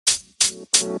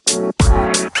Hi,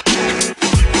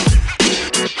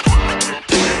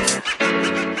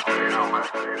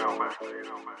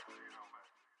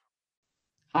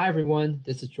 everyone.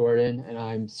 This is Jordan, and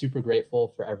I'm super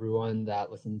grateful for everyone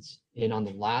that listens in on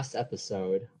the last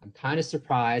episode. I'm kind of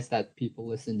surprised that people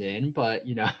listened in, but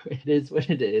it is what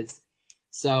it is.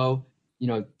 So,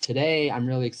 today I'm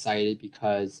really excited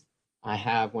because I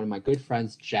have one of my good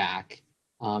friends, Jack,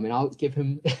 and I'll give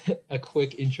him a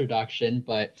quick introduction,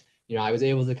 but I was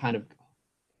able to kind of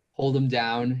hold him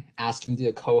down, ask him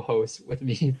to co-host with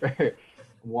me for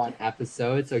one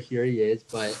episode. So here he is.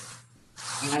 But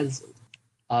as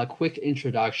a quick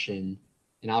introduction,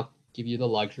 and I'll give you the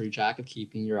luxury, Jack, of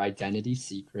keeping your identity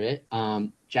secret.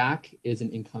 Jack is an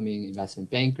incoming investment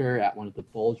banker at one of the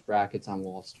bulge brackets on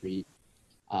Wall Street.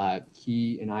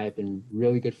 He and I have been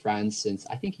really good friends since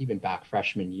I think even back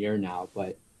freshman year now.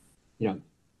 But you know,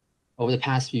 over the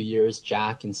past few years,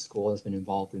 Jack in school has been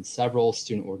involved in several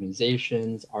student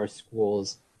organizations, our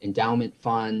school's endowment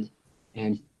fund,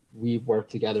 and we've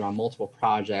worked together on multiple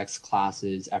projects,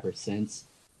 classes ever since.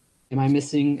 Am I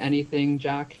missing anything,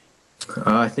 Jack?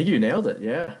 I think you nailed it.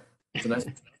 Yeah. It's a nice.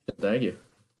 Thank you.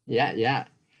 Yeah, yeah.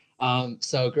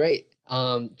 So great.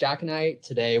 Jack and I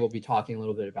today will be talking a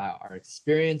little bit about our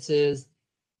experiences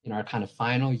in our kind of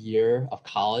final year of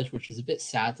college, which is a bit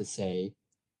sad to say.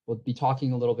 We'll be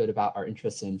talking a little bit about our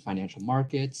interest in financial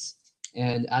markets.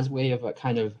 And as way of a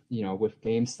kind of, with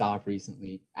GameStop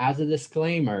recently, as a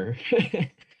disclaimer,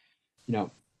 know,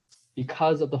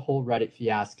 because of the whole Reddit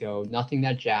fiasco, nothing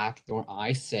that Jack nor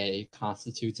I say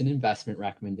constitutes an investment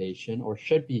recommendation or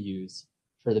should be used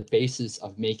for the basis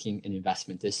of making an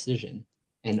investment decision.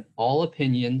 And all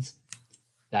opinions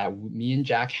that me and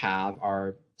Jack have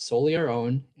are solely our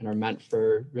own and are meant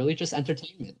for really just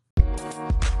entertainment.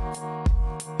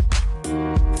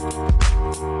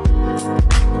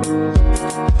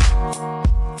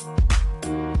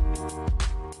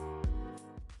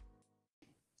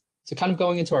 So kind of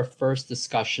going into our first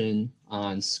discussion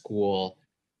on school,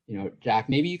 Jack,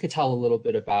 maybe you could tell a little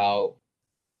bit about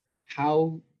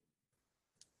how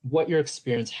what your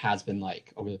experience has been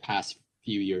like over the past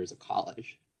few years of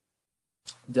college.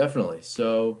 Definitely.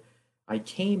 So I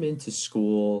came into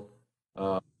school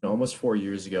almost 4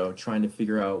 years ago, trying to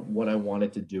figure out what I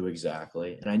wanted to do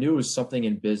exactly. And I knew it was something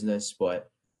in business, but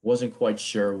wasn't quite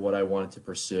sure what I wanted to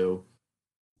pursue.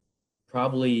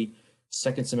 Probably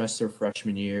second semester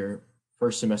freshman year,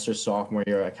 first semester sophomore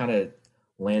year, I kind of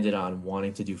landed on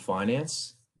wanting to do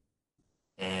finance.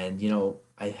 And,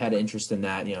 I had an interest in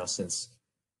that, since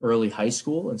early high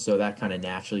school. And so that kind of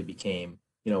naturally became,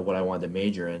 what I wanted to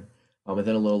major in. And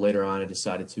then a little later on, I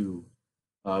decided to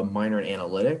minor in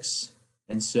analytics.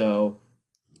 And so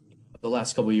the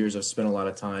last couple of years, I've spent a lot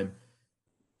of time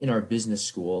in our business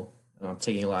school,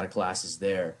 taking a lot of classes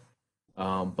there.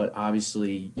 But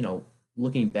obviously,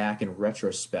 looking back in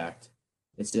retrospect,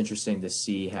 it's interesting to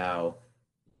see how,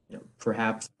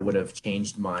 perhaps I would have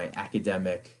changed my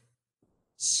academic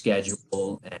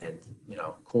schedule and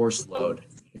course load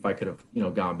if I could have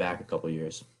gone back a couple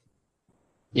years.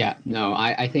 Yeah, no,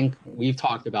 I think we've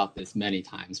talked about this many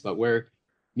times, but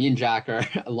me and Jack are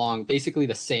along basically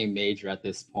the same major at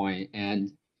this point,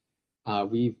 and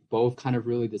we've both kind of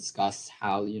really discussed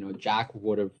how, Jack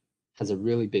would have has a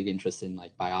really big interest in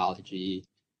like biology,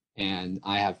 and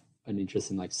I have an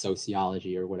interest in like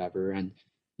sociology or whatever, and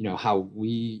how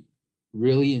we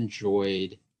really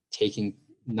enjoyed taking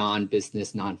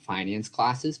non-business, non-finance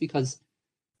classes because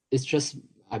it's just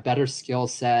a better skill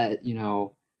set. The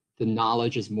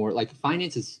knowledge is more like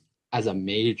finance is as a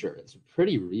major, it's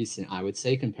pretty recent, I would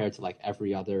say, compared to like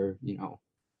every other,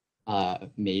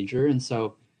 major. And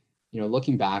so,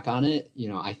 looking back on it,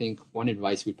 I think one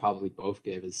advice we'd probably both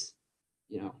give is,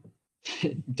 you know,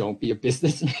 don't be a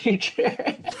business major.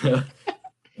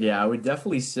 Yeah, I would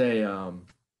definitely say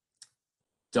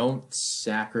don't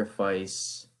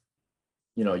sacrifice,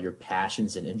 your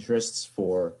passions and interests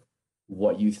for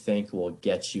what you think will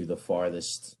get you the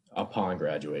farthest upon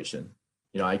graduation.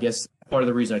 I guess part of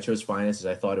the reason I chose finance is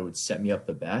I thought it would set me up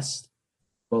the best.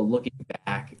 But looking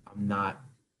back, I'm not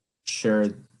sure.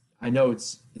 I know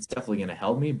it's definitely going to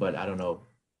help me, but I don't know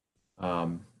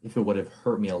if it would have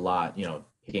hurt me a lot,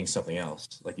 picking something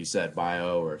else, like you said,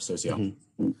 bio or sociology.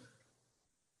 Mhm.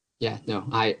 Yeah, no,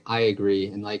 I agree.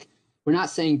 And like we're not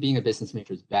saying being a business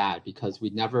major is bad because we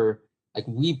never like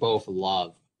we both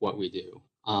love what we do.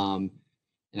 And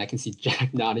I can see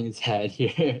Jack nodding his head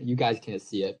here. You guys can't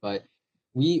see it, but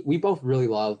we both really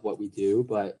love what we do,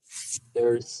 but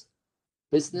there's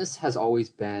business has always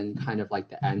been kind of like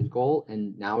the end goal.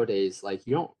 And nowadays, like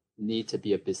you don't need to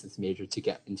be a business major to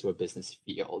get into a business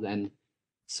field. And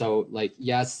So like,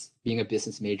 yes, being a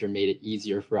business major made it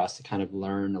easier for us to kind of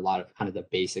learn a lot of kind of the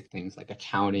basic things like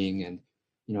accounting and,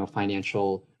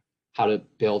 financial, how to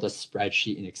build a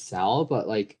spreadsheet in Excel. But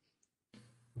like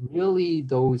really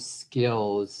those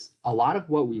skills, a lot of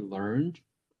what we learned,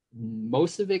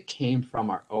 most of it came from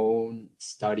our own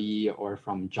study or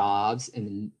from jobs,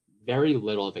 and very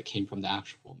little of it came from the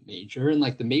actual major. And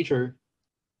like the major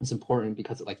is important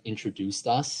because it like introduced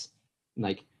us and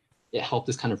like it helped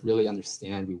us kind of really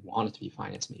understand we wanted to be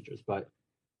finance majors. But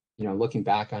looking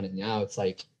back on it now, it's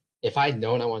like if I'd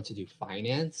known I wanted to do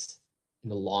finance in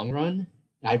the long run,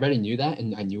 and I already knew that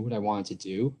and I knew what I wanted to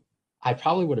do, I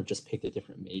probably would have just picked a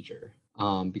different major.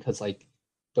 Because like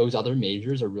those other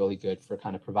majors are really good for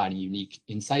kind of providing unique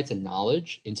insights and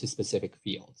knowledge into specific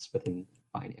fields within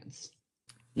finance.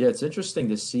 Yeah, it's interesting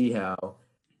to see how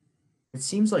it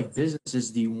seems like business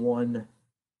is the one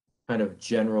kind of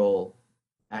general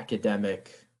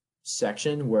academic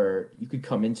section where you could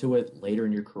come into it later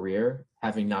in your career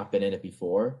having not been in it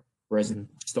before. Whereas if Mhm. you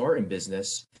start in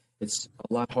business, it's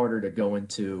a lot harder to go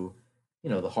into,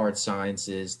 the hard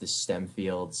sciences, the STEM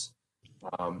fields.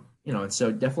 And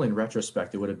so definitely in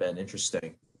retrospect, it would have been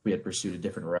interesting if we had pursued a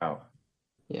different route.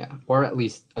 Yeah, or at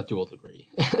least a dual degree.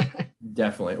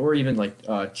 Definitely. Or even like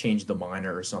change the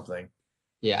minor or something.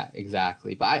 Yeah,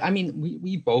 exactly. But I mean,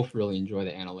 we both really enjoy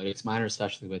the analytics minor,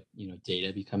 especially with,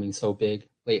 data becoming so big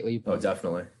lately. Oh, But,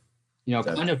 definitely. kind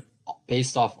Definitely. of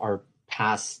based off our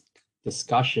past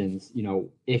discussions,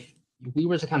 if we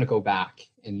were to kind of go back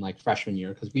in like freshman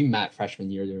year, because we met freshman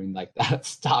year during like that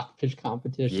stock pitch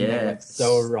competition that went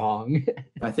so Yes. wrong.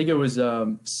 I think it was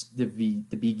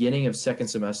the beginning of second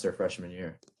semester freshman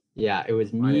year. Yeah, it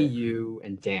was me, I you,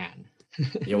 and Dan.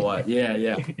 You know what? Yeah,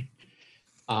 yeah.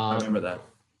 I remember Um, that.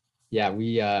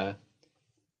 yeah,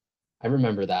 I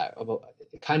remember that.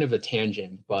 Kind of a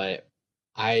tangent, but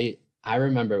I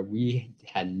remember we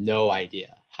had no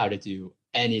idea how to do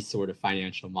any sort of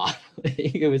financial modeling.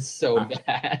 It was so I,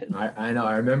 bad. I know.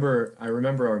 I remember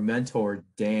our mentor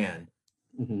Dan,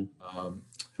 Mhm. um,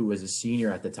 who was a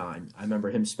senior at the time. I remember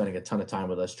him spending a ton of time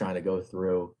with us trying to go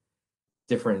through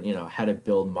different, how to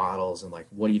build models and like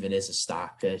what even is a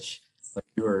stock pitch. Like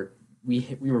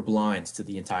we were blind to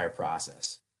the entire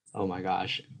process. Oh my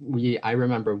gosh. I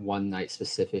remember one night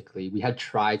specifically, we had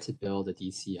tried to build a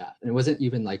DCF, and it wasn't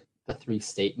even like the three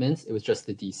statements, it was just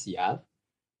the DCF.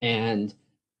 And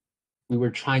we were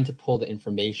trying to pull the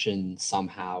information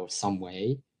somehow, some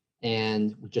way,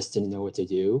 and we just didn't know what to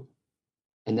do.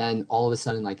 And then all of a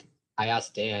sudden, like I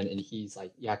asked Dan, and he's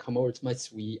like, "Yeah, come over to my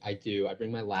suite." I do. I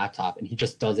bring my laptop, and he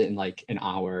just does it in like an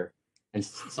hour and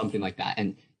something like that.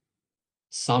 And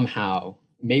somehow,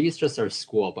 maybe it's just our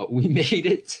school, but we made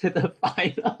it to the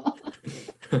final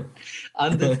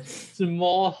on this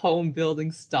small home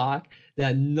building stock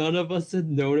that none of us had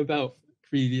known about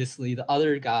previously. The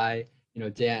other guy,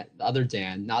 Dan, the other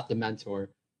Dan, not the mentor,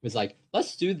 was like,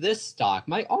 let's do this stock.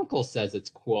 My uncle says it's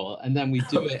cool. And then we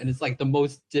do it, and it's like the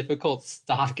most difficult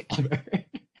stock ever.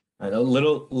 I know.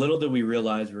 Little did we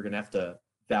realize we were gonna have to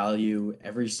value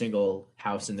every single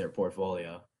house in their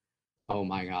portfolio. Oh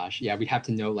my gosh. Yeah, we have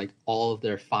to know like all of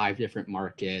their five different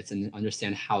markets and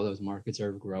understand how those markets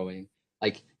are growing.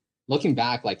 Like looking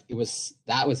back, like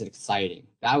that was exciting.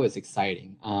 That was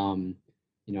exciting.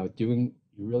 Doing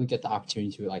you really get the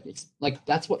opportunity to like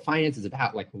that's what finance is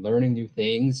about, like learning new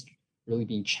things, really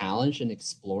being challenged and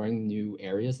exploring new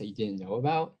areas that you didn't know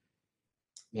about.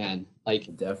 Man,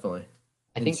 like Definitely. I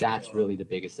And think so, that's really the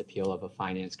biggest appeal of a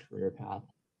finance career path.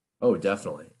 oh,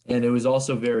 definitely. And it was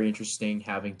also very interesting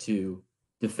having to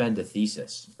defend a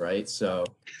thesis, right? So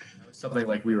that was something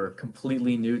like we were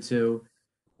completely new to.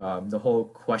 The whole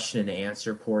question and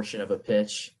answer portion of a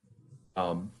pitch.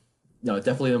 Um, no,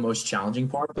 definitely the most challenging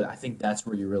part, but I think that's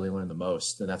where you really learn the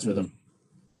most, and that's where the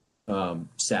Mhm.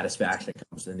 satisfaction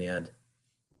comes in the end.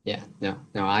 Yeah, no,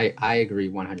 I agree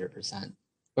 100%.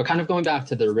 But kind of going back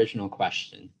to the original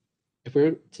question, if we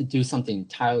were to do something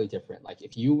entirely different, like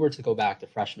if you were to go back to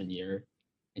freshman year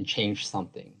and change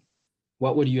something,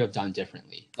 what would you have done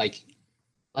differently? Like,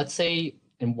 let's say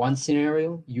in one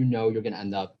scenario, you're going to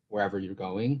end up wherever you're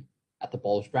going at the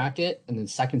bulge bracket, and then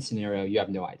second scenario, you have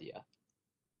no idea.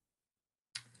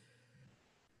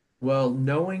 Well,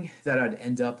 knowing that I'd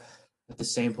end up at the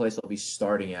same place I'll be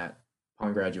starting at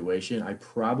upon graduation, I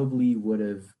probably would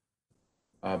have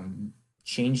um,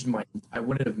 changed my. I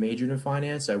wouldn't have majored in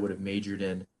finance. I would have majored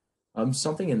in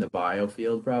something in the bio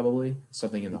field, probably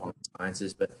something in the hard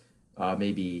sciences, but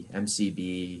maybe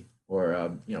MCB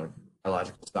or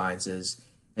biological sciences.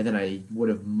 And then I would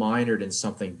have minored in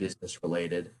something business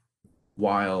related,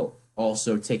 while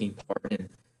also taking part in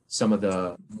some of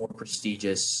the more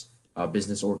prestigious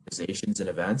business organizations and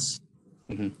events,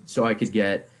 Hmm. so I could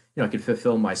get, I could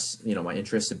fulfill my, my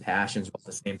interests and passions while at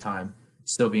the same time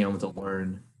still being able to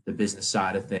learn the business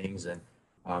side of things and,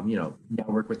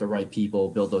 network with the right people,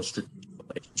 build those strategic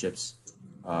relationships,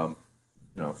 um,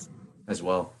 you know, as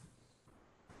well.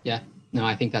 Yeah, no,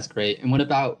 I think that's great. And what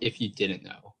about if you didn't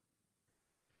know?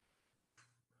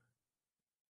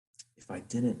 If I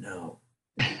didn't know,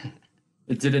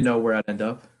 it didn't know where I'd end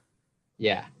up.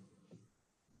 Yeah.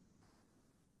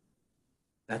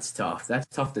 That's tough. That's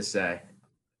tough to say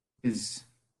because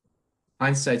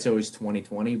hindsight's always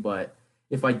 2020. But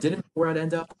if I didn't know where I'd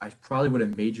end up, I probably would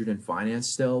have majored in finance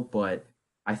still. But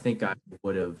I think I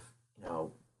would have,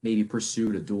 maybe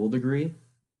pursued a dual degree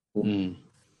or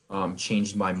Mm.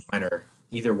 changed my minor,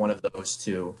 either one of those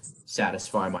to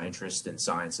satisfy my interest in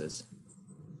sciences.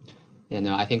 Yeah,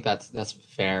 no, I think that's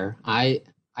fair. I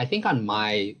think on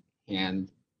my hand,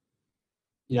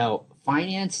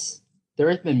 finance, there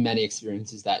have been many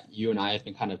experiences that you and I have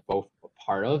been kind of both a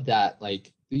part of that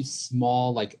like these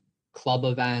small like club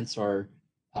events or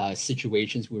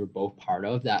situations we were both part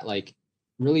of that like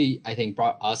really I think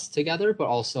brought us together, but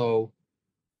also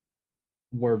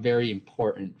were very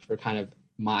important for kind of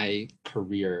my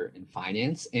career in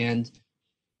finance. And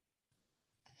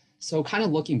so kind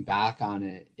of looking back on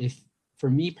it, if for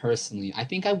me personally, I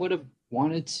think I would have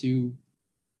wanted to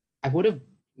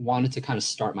kind of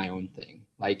start my own thing.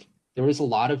 Like there was a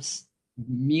lot of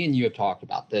me and you have talked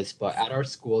about this, but at our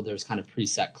school there's kind of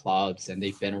preset clubs and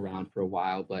they've been around for a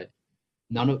while, but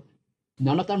none of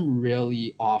none of them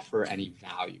really offer any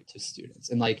value to students.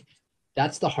 And like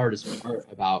that's the hardest part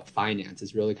about finance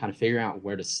is really kind of figuring out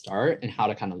where to start and how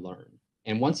to kind of learn.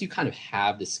 And once you kind of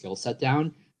have the skill set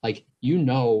down, like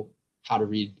how to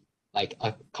read like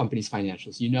a company's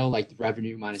financials, like the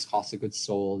revenue minus cost of goods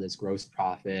sold is gross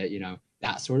profit,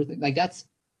 that sort of thing. Like that's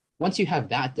once you have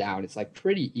that down, it's like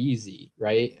pretty easy,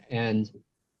 right? And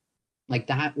like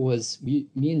that was me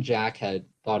and Jack had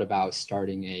thought about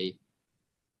starting a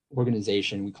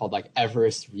organization we called like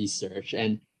Everest Research.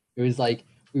 And it was like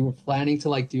we were planning to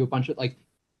like do a bunch of like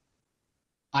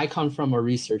I come from a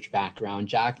research background.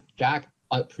 Jack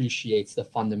appreciates the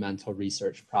fundamental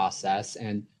research process.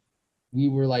 And we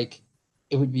were like,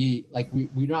 it would be like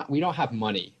we don't have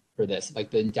money for this. Like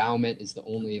the endowment is the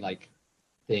only like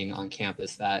thing on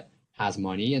campus that has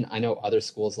money. And I know other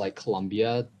schools like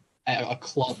Columbia, a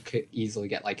club could easily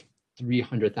get like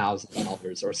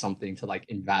 $300,000 or something to like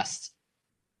invest.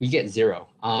 We get zero.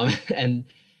 And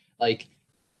like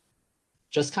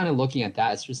just kind of looking at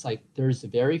that, it's just like there's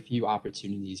very few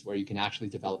opportunities where you can actually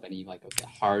develop any like of the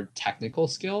hard technical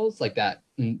skills like that.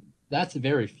 And that's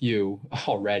very few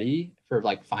already for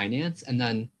like finance. And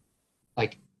then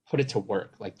like put it to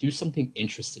work, like do something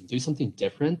interesting, do something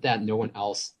different that no one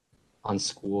else on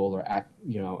school or at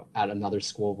another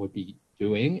school would be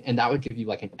doing. And that would give you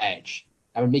like an edge.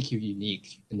 That would make you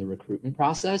unique in the recruitment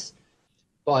process.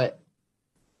 But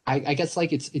I guess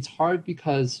like it's hard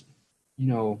because, you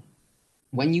know,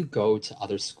 when you go to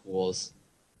other schools,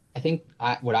 I think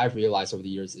what I've realized over the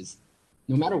years is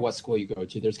no matter what school you go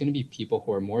to, there's going to be people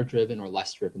who are more driven or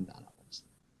less driven than others.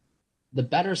 The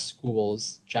better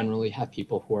schools generally have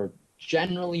people who are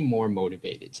generally more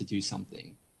motivated to do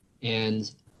something.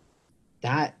 And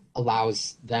that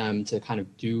allows them to kind of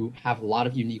have a lot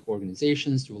of unique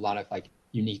organizations, do a lot of like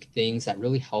unique things that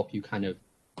really help you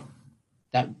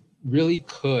that really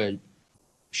could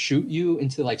shoot you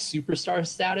into like superstar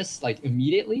status like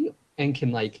immediately and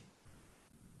can like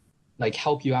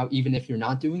help you out even if you're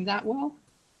not doing that well.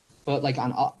 But like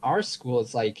on our school,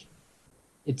 it's like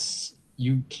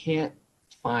you can't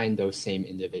find those same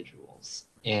individuals.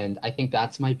 And I think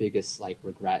that's my biggest like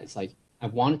regret. It's like I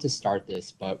wanted to start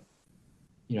this, but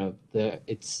and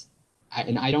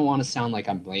I don't want to sound like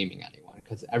I'm blaming anyone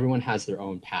because everyone has their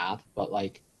own path, but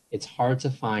like it's hard to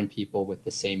find people with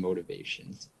the same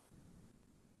motivations.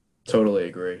 Totally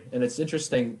agree. And it's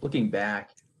interesting looking back,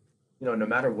 no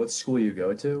matter what school you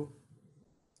go to,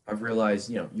 I've realized,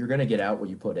 you're going to get out what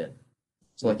you put in.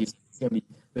 So like Mm. you said,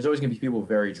 there's always going to be people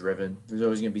very driven. There's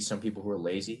always going to be some people who are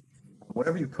lazy.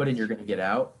 Whatever you put in, you're going to get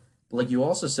out. But like you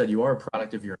also said, you are a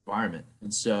product of your environment.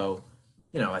 And so,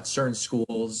 at certain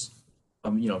schools,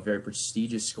 very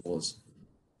prestigious schools,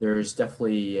 there's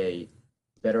definitely a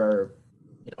better,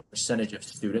 percentage of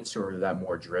students who are that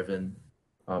more driven,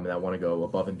 and that want to go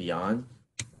above and beyond.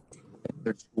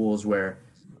 There's schools where,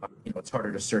 it's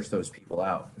harder to search those people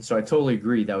out. And so I totally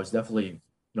agree. That was definitely,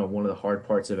 one of the hard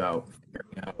parts about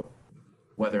figuring out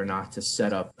whether or not to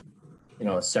set up,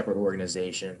 a separate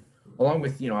organization, along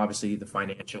with, obviously the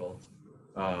financial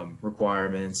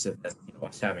requirements and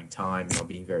us having time,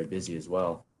 being very busy as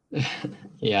well.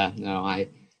 Yeah, no, I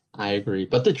agree.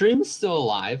 But the dream is still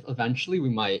alive. Eventually we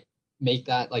might make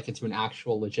that like into an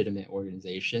actual legitimate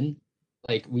organization.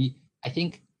 Like I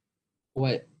think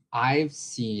what I've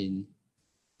seen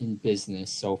in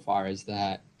business so far is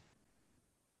that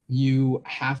you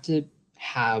have to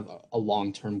have a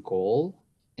long-term goal.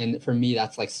 And for me,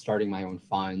 that's like starting my own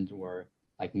fund or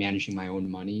like managing my own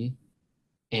money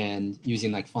and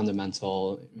using like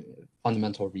fundamental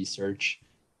research.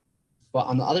 But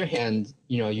on the other hand,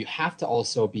 you have to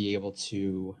also be able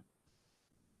to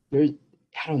there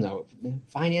I don't know,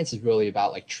 finance is really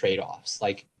about like trade-offs.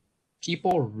 Like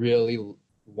people really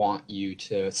want you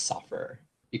to suffer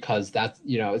because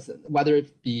whether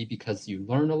it be because you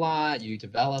learn a lot, you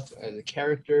develop as a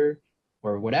character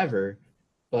or whatever,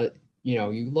 but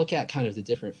you look at kind of the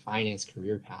different finance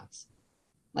career paths.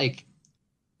 Like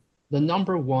the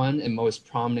number one and most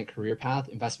prominent career path,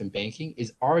 investment banking,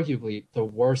 is arguably the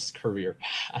worst career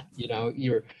path.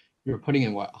 You're putting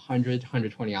in what 100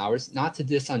 hours, not to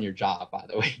diss on your job, by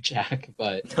the way, Jack,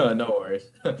 No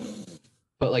worries.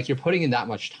 but like you're putting in that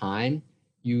much time,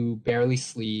 you barely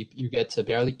sleep, you get to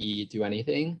barely eat, do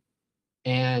anything.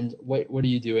 And what are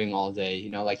you doing all day?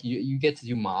 Like you get to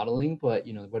do modeling, but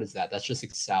what is that? That's just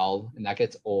Excel and that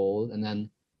gets old. And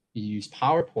then you use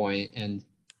PowerPoint and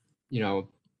you know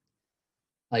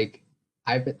like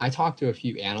I talked to a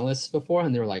few analysts before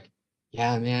and they were like,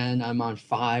 yeah, man, I'm on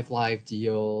 5 live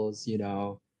deals. You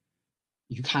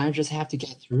kind of just have to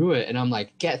get through it. And I'm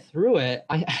like, get through it.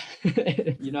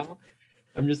 You know,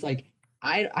 I'm just like,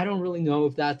 I don't really know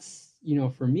if that's,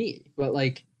 for me, but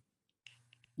like,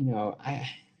 I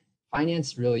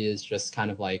finance really is just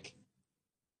kind of like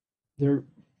there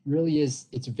really is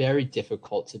it's very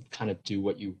difficult to kind of do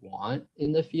what you want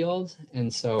in the field.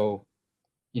 And so,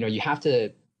 you have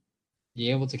to be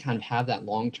able to kind of have that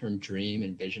long-term dream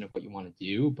and vision of what you want to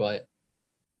do. But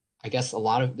I guess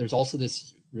there's also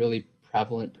this really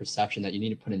prevalent perception that you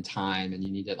need to put in time and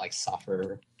you need to like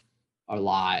suffer a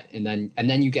lot and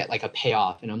then you get like a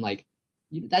payoff. And I'm like,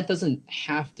 that doesn't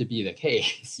have to be the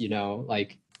case.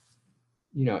 Like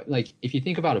if you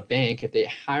think about a bank, if they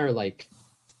hire like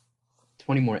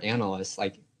 20 more analysts,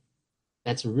 like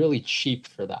that's really cheap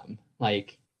for them.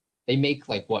 Like they make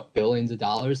like what billions of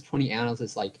dollars. 20 analysts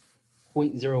is like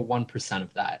 0.01%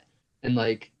 of that. And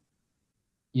like,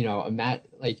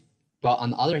 like, but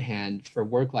on the other hand, for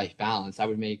work-life balance, that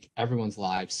would make everyone's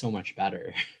lives so much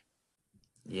better.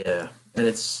 Yeah,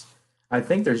 and I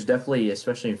think there's definitely,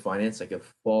 especially in finance, like a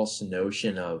false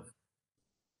notion of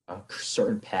a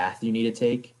certain path you need to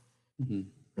take Mhm.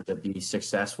 to be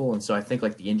successful. And so I think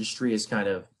like the industry has kind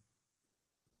of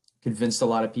convinced a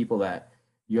lot of people that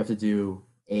you have to do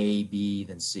A, B,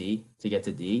 then C to get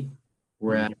to D.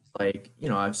 Whereas Mhm. like,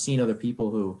 I've seen other people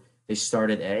who they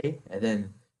start at A and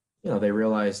then, they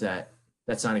realize that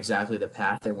that's not exactly the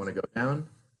path they want to go down.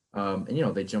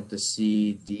 And they jump to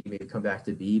C, D, maybe come back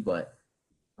to B, but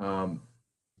um,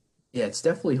 yeah, it's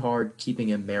definitely hard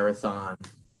keeping a marathon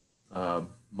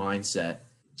mindset,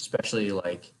 especially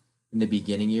like in the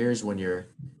beginning years when you're,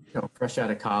 fresh out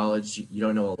of college, you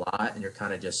don't know a lot, and you're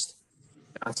kind of just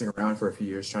bouncing around for a few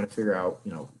years trying to figure out,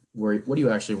 what do you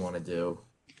actually want to do,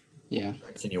 Yeah.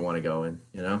 direction you want to go in.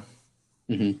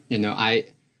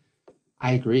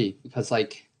 I agree because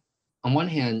like on one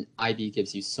hand, IB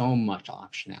gives you so much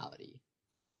optionality,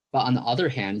 but on the other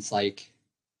hand, it's like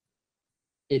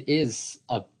it is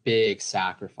a big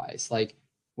sacrifice. Like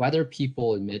whether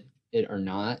people admit it or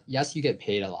not, yes, you get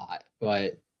paid a lot,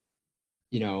 but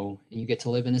and you get to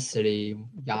live in a city,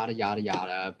 yada yada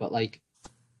yada. But like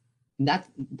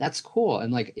that's cool,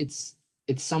 and like it's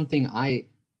something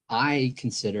I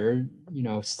consider,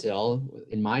 still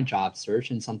in my job search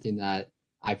and something that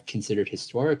I've considered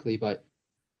historically. But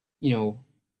you know,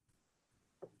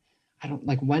 I don't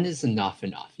like when is enough,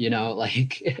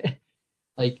 like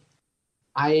like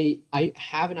I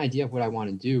have an idea of what I want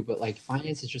to do, but like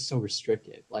finance is just so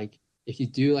restrictive. Like if you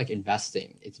do like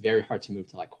investing, it's very hard to move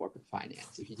to like corporate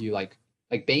finance. If you do like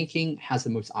banking has the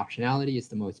most optionality, it's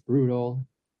the most brutal.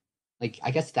 Like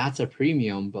I guess that's a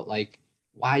premium, but like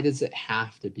why does it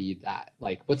have to be that?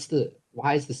 Like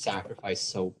why is the sacrifice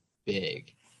so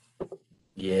big?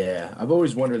 Yeah, I've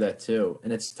always wondered that too.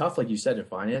 And it's tough, like you said, in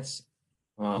finance.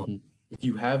 Um, Hmm. if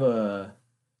you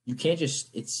can't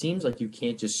just, it seems like you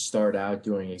can't just start out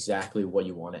doing exactly what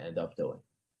you want to end up doing.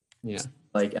 Yeah.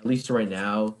 Like, at least right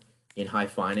now in high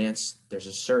finance, there's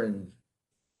a certain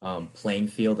playing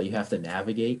field that you have to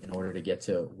navigate in order to get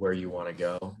to where you want to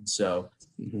go. So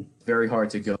Hmm. it's very hard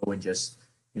to go and just,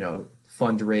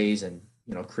 fundraise and,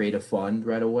 create a fund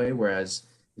right away. Whereas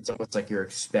it's almost like you're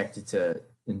expected to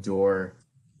endure,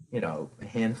 a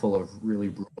handful of really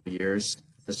brutal years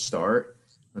to start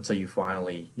until you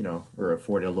finally, are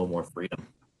afforded a little more freedom.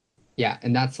 Yeah,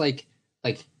 and that's like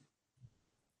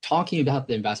talking about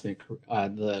the investment,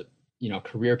 the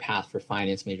career path for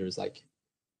finance majors, like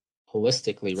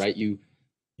holistically, right? You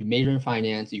major in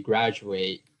finance, you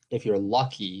graduate. If you're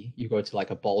lucky, you go to like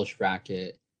a bulge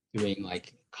bracket doing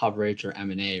like coverage or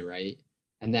M&A, right?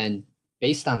 And then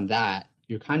based on that,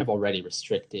 you're kind of already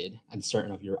restricted on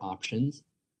certain of your options.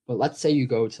 But let's say you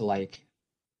go to like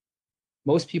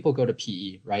most people go to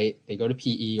PE, right? They go to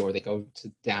PE or they go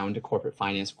to down to corporate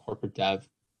finance, corporate dev,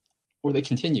 or they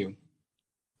continue.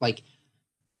 Like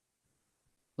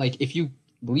if you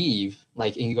leave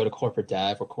like and you go to corporate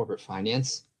dev or corporate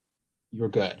finance, you're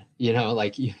good.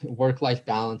 Like work-life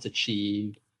balance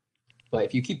achieved. But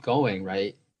if you keep going,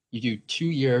 right, you do 2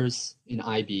 years in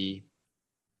IB,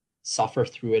 suffer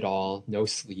through it all, no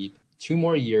sleep. 2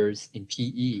 more years in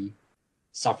PE,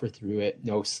 suffer through it,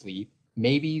 no sleep.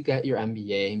 Maybe you get your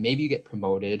MBA, maybe you get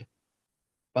promoted,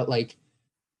 but like,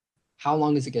 how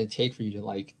long is it going to take for you to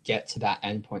like get to that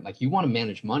end point? Like, you want to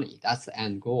manage money. That's the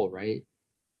end goal, right?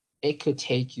 It could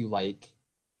take you like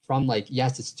from like,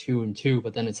 yes, it's 2 and 2,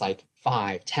 but then it's like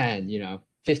 5, 10,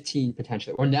 15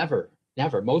 potentially, or never,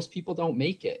 never. Most people don't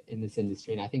make it in this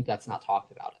industry. And I think that's not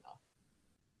talked about enough.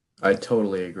 I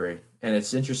totally agree. And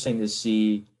it's interesting to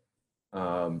see,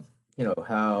 um,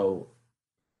 how,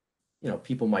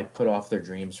 people might put off their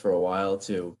dreams for a while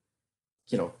to,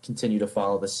 continue to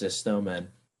follow the system. And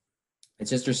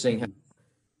it's interesting how,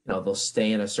 Mhm. they'll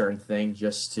stay in a certain thing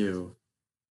just to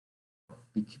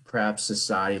perhaps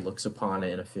society looks upon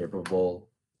it in a favorable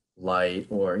light,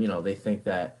 or, they think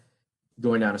that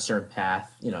going down a certain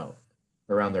path,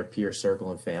 around their peer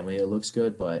circle and family, it looks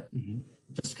good, but Mhm.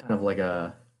 just kind of like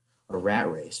a rat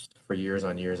race for years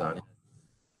on years on.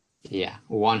 Yeah,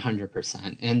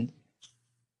 100%. And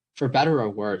for better or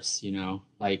worse,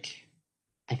 like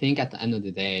I think at the end of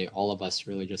the day, all of us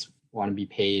really just want to be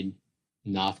paid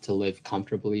enough to live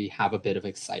comfortably, have a bit of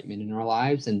excitement in our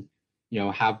lives, and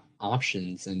have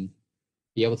options and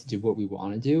be able to do what we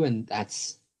want to do. And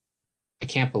that's, I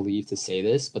can't believe to say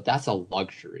this, but that's a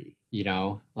luxury,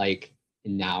 like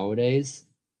nowadays.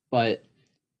 But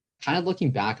kind of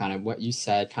looking back on it, what you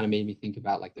said kind of made me think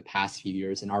about like the past few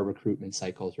years in our recruitment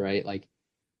cycles, right? Like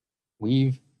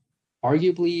we've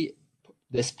arguably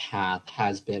this path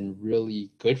has been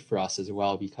really good for us as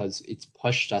well because it's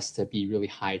pushed us to be really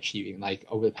high achieving. Like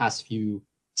over the past few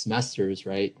semesters,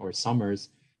 right, or summers,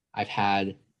 I've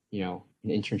had, an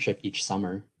internship each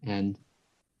summer, and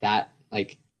that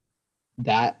like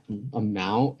that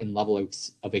amount and level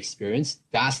of experience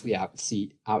vastly out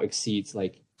exceeds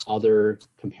like other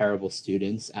comparable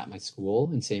students at my school.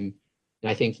 And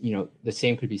I think, the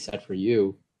same could be said for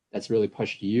you. That's really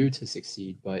pushed you to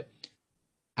succeed. But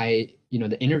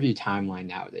the interview timeline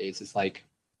nowadays is like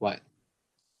what?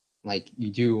 Like you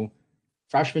do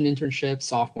freshman internship,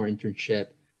 sophomore internship,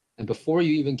 and before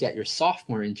you even get your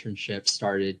sophomore internship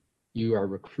started, you are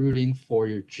recruiting for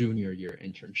your junior year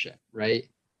internship, right?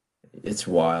 It's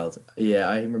wild. Yeah,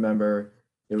 I remember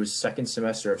it was second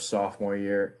semester of sophomore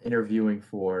year interviewing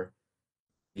for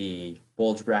the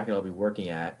bulge bracket I'll be working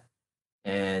at,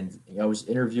 and I was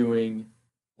interviewing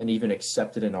and even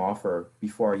accepted an offer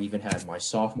before I even had my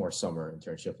sophomore summer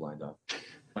internship lined up,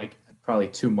 like probably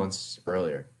 2 months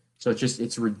earlier. So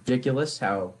it's ridiculous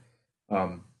how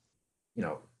um, you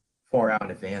know, far out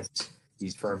in advance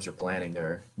these firms are planning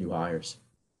their new hires.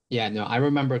 Yeah, no, I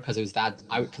remember because it was that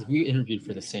I because we interviewed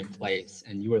for the same place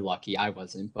and you were lucky I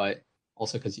wasn't, but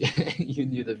also because you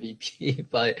knew the VP.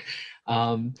 But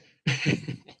um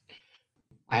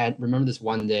remember this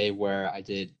one day where I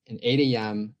did an 8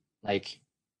 a.m. like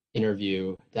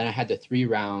interview. Then I had the 3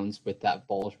 rounds with that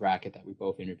bulge bracket that we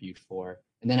both interviewed for.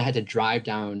 And then I had to drive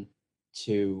down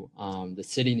to the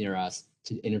city near us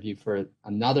to interview for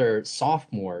another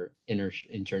sophomore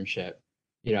internship,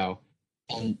 you know,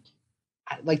 and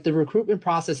like the recruitment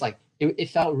process, like it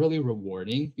felt really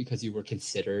rewarding because you were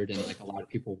considered and like a lot of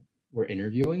people were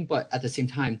interviewing. But at the same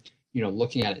time,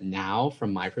 looking at it now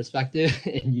from my perspective,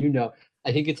 and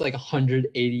I think it's like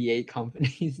 188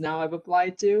 companies now I've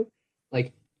applied to.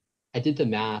 Like I did the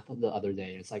math the other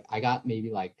day, and it's like I got maybe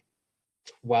like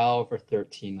 12 or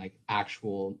 13 like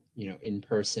actual,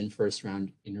 in-person first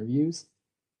round interviews.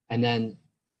 And then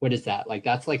what is that? Like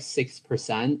that's like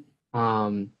 6%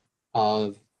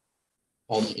 of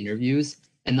all the interviews.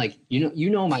 And like you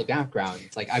know my background.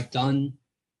 It's like I've done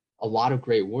a lot of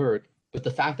great work, but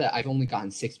the fact that I've only gotten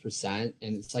 6%,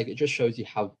 and it's like it just shows you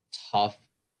how tough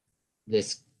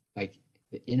this like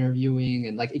the interviewing,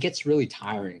 and like it gets really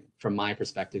tiring from my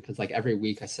perspective because like every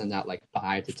week I send out like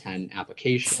 5 to 10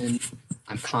 applications.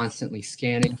 I'm constantly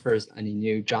scanning for any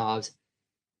new jobs.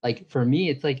 Like for me,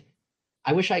 it's like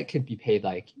I wish I could be paid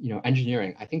like,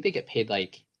 engineering. I think they get paid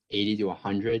like 80 to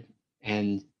 100.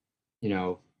 And, you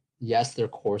know, yes, their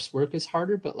coursework is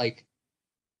harder, but like,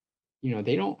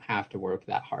 they don't have to work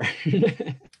that hard.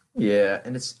 Yeah,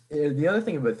 and it's the other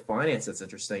thing about finance that's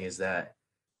interesting is that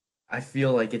I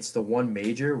feel like it's the one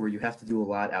major where you have to do a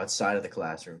lot outside of the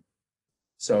classroom.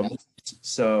 So,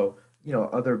 Yeah.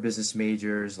 other business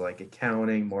majors like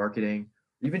accounting, marketing,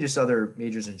 even just other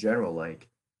majors in general, like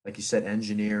you said,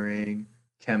 engineering,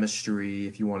 chemistry,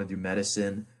 if you want to do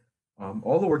medicine,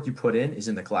 all the work you put in is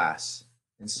in the class.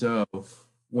 And so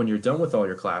when you're done with all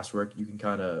your classwork, you can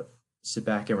kind of sit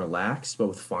back and relax. But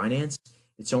with finance,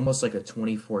 it's almost like a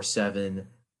 24/7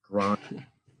 grind,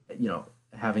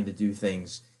 having to do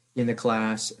things in the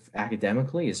class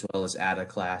academically as well as out of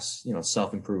class,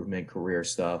 self-improvement, career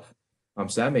stuff.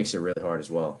 So that makes it really hard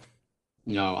as well.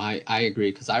 No, I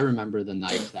agree because I remember the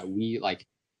nights that we like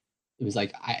it was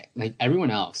like I like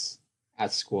everyone else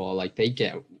at school, like they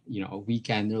get, a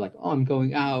weekend, they're like, oh, I'm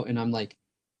going out, and I'm like,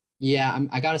 yeah,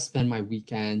 I gotta spend my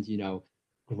weekend,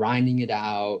 grinding it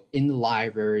out in the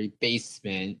library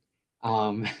basement,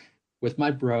 um, with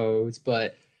my bros.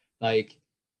 But like,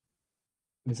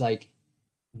 it was like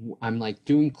I'm like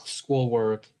doing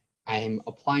schoolwork, I'm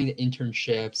applying to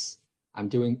internships, I'm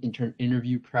doing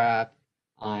interview prep,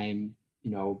 I'm,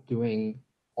 doing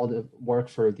all the work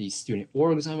for the student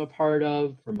orgs I'm a part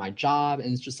of for my job,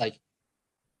 and it's just like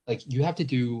you have to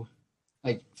do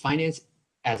like finance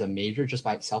as a major just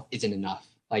by itself isn't enough.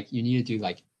 Like you need to do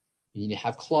like you need to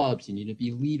have clubs, you need to be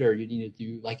a leader, you need to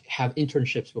do like have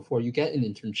internships before you get an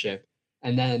internship,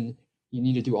 and then you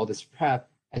need to do all this prep,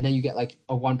 and then you get like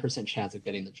a 1% chance of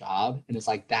getting the job, and it's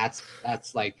like that's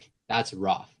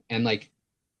rough, and like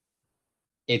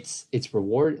it's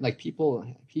reward like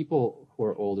people who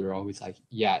are older are always like,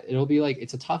 yeah, it'll be like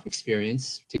it's a tough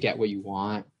experience to get what you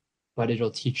want, but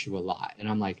it'll teach you a lot, and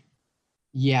I'm like,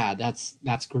 yeah,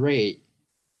 that's great,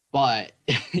 but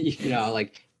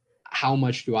like how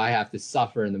much do I have to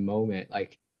suffer in the moment?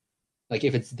 Like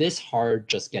if it's this hard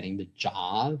just getting the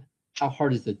job, how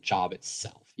hard is the job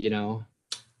itself?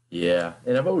 Yeah,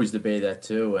 and I've always debated that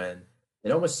too, and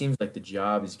it almost seems like the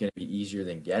job is going to be easier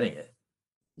than getting it,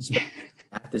 especially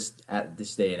at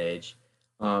this day and age.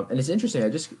 And it's interesting. I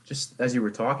just as you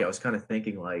were talking, I was kind of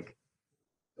thinking like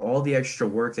all the extra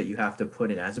work that you have to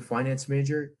put in as a finance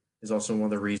major is also one of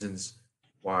the reasons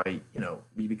why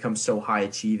we become so high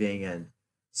achieving and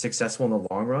successful in the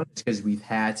long run. It's because we've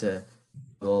had to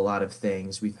do a lot of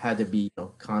things. We've had to be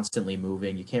constantly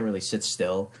moving. You can't really sit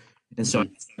still, and so I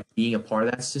Mhm. think being a part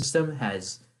of that system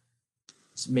has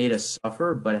made us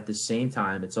suffer, but at the same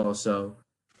time, it's also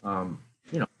um,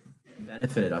 you know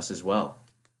benefited us as well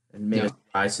and made us No,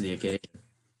 rise to the occasion.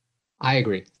 I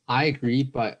agree,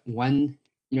 but when,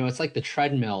 it's like the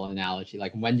treadmill analogy,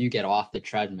 like when do you get off the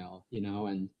treadmill,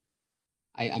 and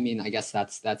I mean, I guess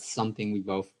that's something we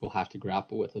both will have to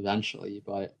grapple with eventually,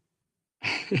 but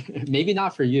maybe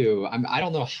not for you. I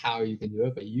don't know how you can do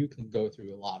it, but you can go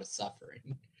through a lot of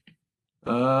suffering.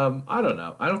 I don't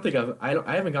know. I don't think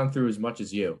I haven't gone through as much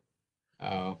as you.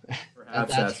 Oh,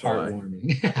 Perhaps that's that's why.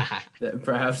 heartwarming.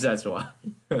 Perhaps that's why.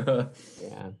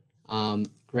 Yeah.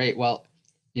 Great. Well,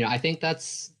 I think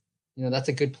that's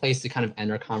a good place to kind of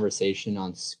end our conversation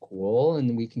on school,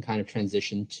 and we can kind of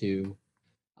transition to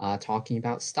talking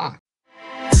about stock.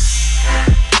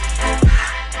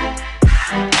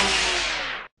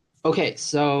 Okay,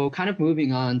 so kind of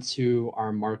moving on to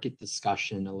our market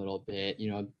discussion a little bit.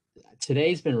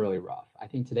 Today's been really rough. I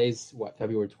think today's what,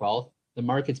 February 12th? The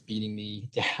market's beating me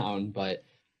down, but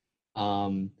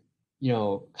um,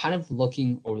 kind of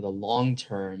looking over the long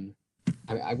term,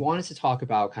 I wanted to talk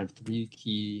about kind of three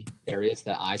key areas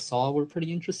that I saw were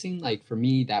pretty interesting. Like for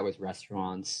me, that was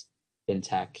restaurants,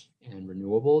 fintech, and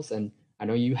renewables. And I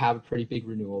know you have a pretty big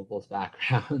renewables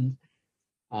background.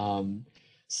 Um,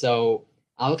 so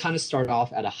I'll kind of start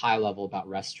off at a high level about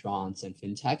restaurants and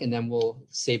fintech, and then we'll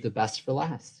save the best for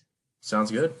last.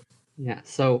 Sounds good. Yeah.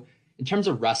 So in terms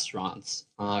of restaurants,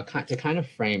 to kind of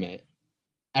frame it,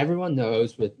 everyone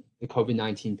knows with the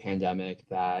COVID-19 pandemic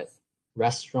that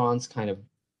restaurants kind of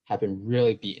have been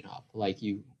really beaten up. Like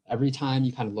every time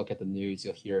you kind of look at the news,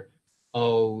 you'll hear,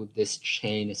 oh, this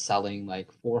chain is selling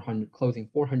like 400, closing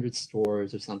 400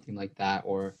 stores or something like that,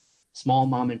 or small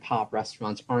mom and pop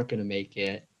restaurants aren't going to make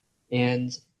it.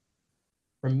 And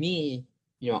for me,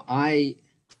 I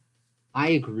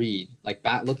agreed. Like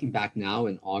looking back now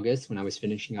in August when I was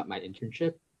finishing up my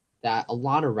internship, that a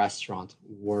lot of restaurants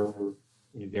were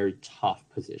in a very tough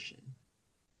position.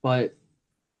 But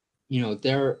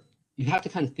there you have to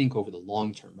kind of think over the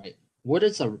long term, right?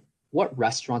 What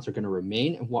restaurants are going to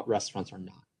remain and what restaurants are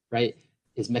not, right?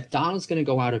 Is McDonald's going to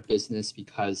go out of business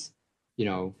you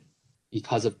know,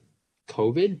 because of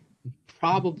COVID?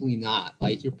 Probably not.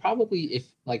 Like you're probably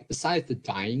if like besides the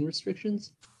dining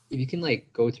restrictions, if you can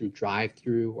like go through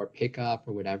drive-through or pickup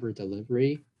or whatever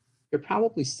delivery, you're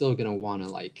probably still gonna want to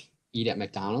like eat at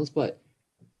McDonald's. But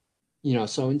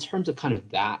so in terms of kind of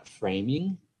that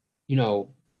framing, you know,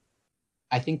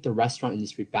 I think the restaurant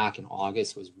industry back in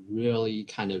August was really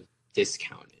kind of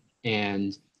discounted.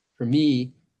 And for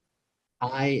me,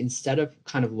 instead of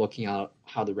kind of looking at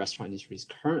how the restaurant industry is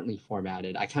currently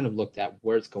formatted, I kind of looked at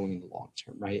where it's going in the long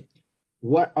term, right?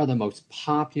 What are the most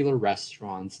popular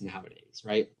restaurants nowadays,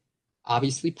 right?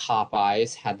 Obviously,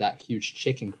 Popeyes had that huge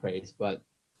chicken craze, but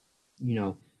you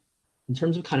know, in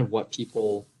terms of kind of what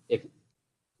people if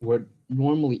would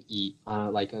normally eat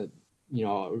on like a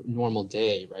normal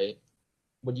day, right?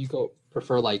 Would you go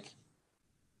prefer like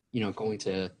going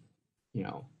to you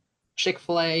know,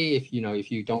 Chick-fil-A if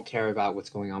you don't care about what's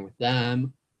going on with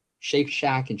them, Shake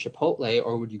Shack and Chipotle,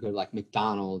 or would you go to like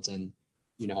McDonald's and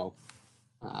you know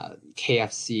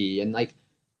KFC? And like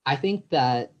I think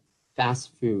that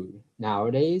fast food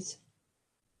nowadays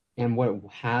and what it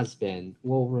has been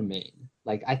will remain.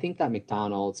 Like I think that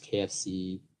McDonald's,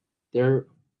 KFC, they're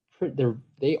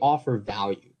they offer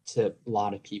value to a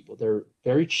lot of people. They're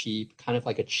very cheap, kind of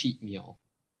like a cheap meal.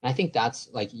 And I think that's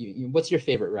like what's your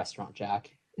favorite restaurant, Jack?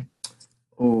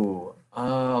 Oh,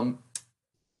 I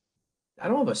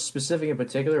don't have a specific in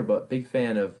particular, but big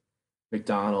fan of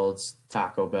McDonald's,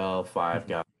 Taco Bell, Five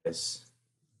Mhm. Guys.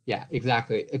 Yeah,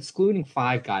 exactly. Excluding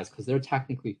Five Guys because they're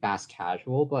technically fast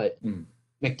casual, but Mm.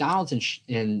 McDonald's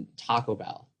and Taco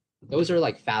Bell, those are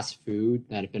like fast food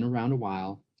that have been around a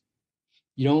while.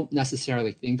 You don't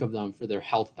necessarily think of them for their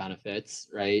health benefits,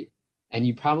 right? And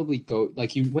you probably go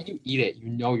like you when you eat it,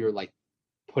 you're like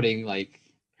putting like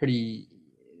pretty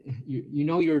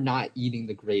you're not eating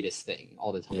the greatest thing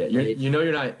all the Yeah, time, right?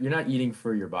 you're not eating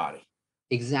for your body.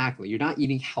 Exactly. You're not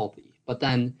eating healthy. But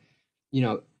then, you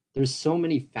know, there's so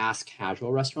many fast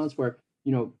casual restaurants where,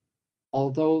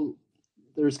 although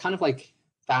there's kind of like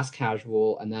fast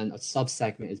casual and then a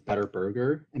subsegment is Better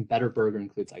Burger, and Better Burger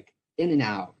includes like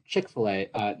In-N-Out,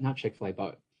 Chick-fil-A, not Chick-fil-A,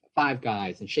 but Five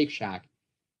Guys and Shake Shack.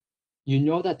 You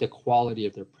know that the quality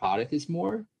of their product is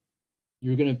more.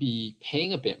 You're going to be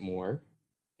paying a bit more,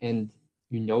 and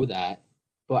you know that.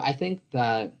 But I think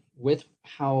that with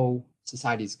how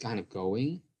society's kind of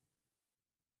going,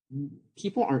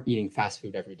 people aren't eating fast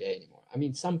food every day anymore. I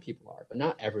mean, some people are, but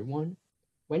not everyone.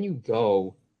 When you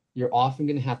go, you're often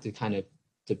going to have to kind of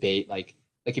debate like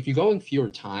if you're going fewer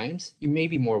times, you may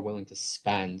be more willing to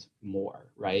spend more,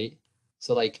 right?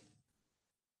 So like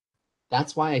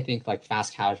that's why I think like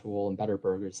fast casual and Better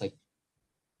Burgers like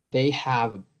they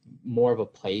have more of a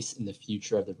place in the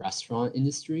future of the restaurant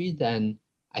industry than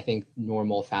I think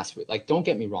normal fast food. Like don't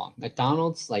get me wrong,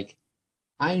 McDonald's like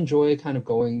I enjoy kind of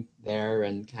going there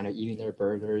and kind of eating their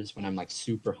burgers when I'm like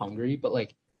super hungry. But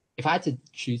like, if I had to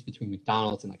choose between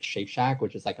McDonald's and like Shake Shack,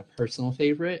 which is like a personal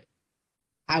favorite,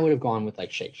 I would have gone with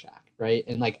like Shake Shack, right?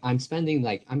 And like, I'm spending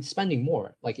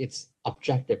more. Like, it's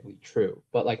objectively true.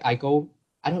 But like, I don't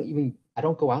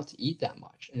go out to eat that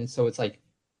much. And so it's like,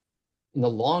 in the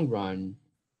long run,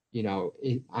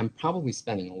 I'm probably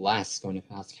spending less going to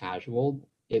fast casual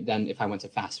than if I went to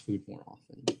fast food more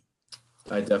often.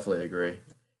 I definitely agree.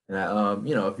 And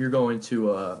if you're going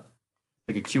to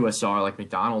like a QSR like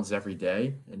McDonald's every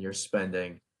day and you're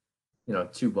spending,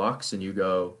 $2 and you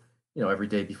go, every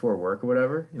day before work or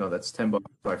whatever, that's $10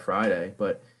 by Friday.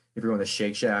 But if you're going to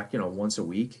Shake Shack, once a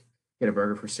week, get a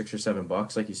burger for $6 or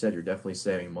 $7, like you said, you're definitely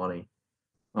saving money.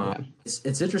 Um, Yeah.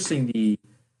 it's interesting the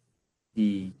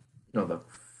the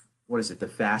what is it, the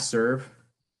fast serve,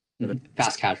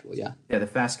 Fast casual. Yeah. yeah, the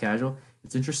fast casual.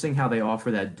 It's interesting how they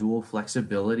offer that dual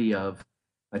flexibility of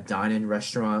a dine-in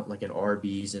restaurant like an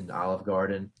Arby's and Olive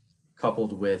Garden,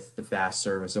 coupled with the fast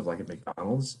service of like a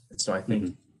McDonald's. And so I think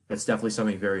Mhm. that's definitely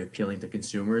something very appealing to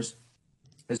consumers,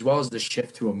 as well as the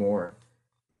shift to a more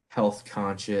health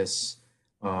conscious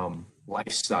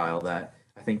lifestyle that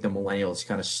I think the millennials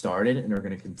kind of started and are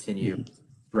going to continue Mhm.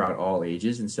 throughout all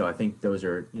ages. And so I think those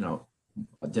are,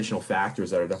 additional factors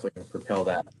that are definitely going to propel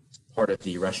that part of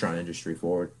the restaurant industry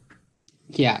forward.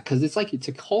 Yeah, because it's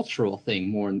a cultural thing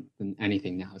more than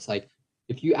anything now. It's like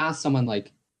if you ask someone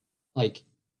like,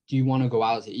 do you want to go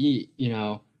out to eat? You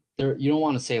don't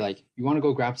want to say like you want to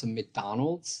go grab some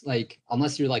McDonald's, like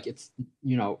unless you're like it's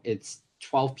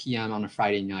 12 p.m. on a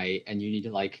Friday night and you need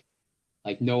to like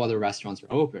no other restaurants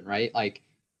are open, right? Like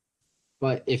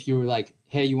But if you were like,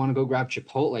 hey, you want to go grab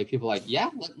Chipotle? People are like, yeah,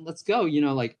 let's go.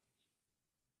 Like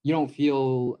you don't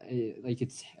feel like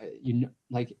it's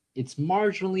like it's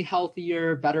marginally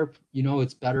healthier, better.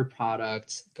 It's better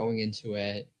products going into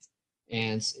it,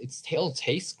 and it's still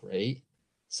tastes great.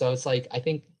 So it's like I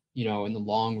think in the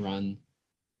long run,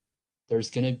 there's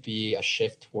going to be a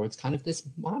shift towards kind of this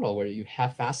model where you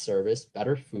have fast service,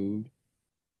 better food.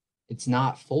 It's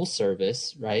not full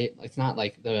service, right? It's not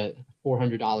like the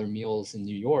 $400 meals in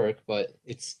New York, but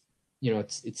it's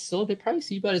still a bit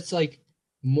pricey, but it's like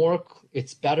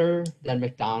it's better than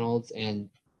McDonald's, and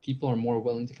people are more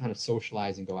willing to kind of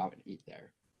socialize and go out and eat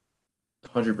there.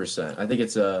 100%. I think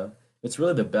it's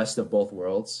really the best of both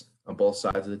worlds on both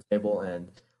sides of the table,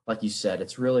 and like you said,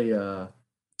 it's really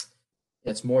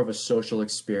it's more of a social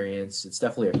experience. It's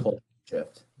definitely a culture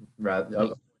shift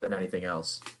rather than anything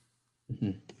else.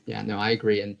 Mhm. Yeah, no, I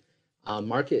agree. And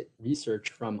market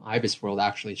research from IBIS World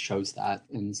actually shows that.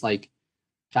 And it's like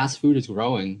fast food is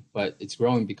growing, but it's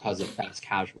growing because of fast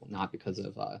casual, not because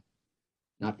of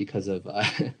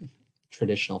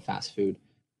traditional fast food.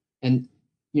 And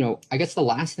I guess the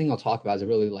last thing I'll talk about is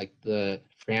really like the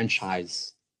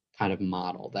franchise kind of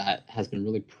model that has been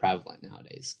really prevalent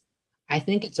nowadays. I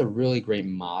think it's a really great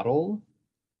model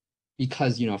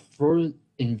because for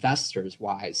investors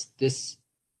wise, this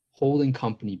holding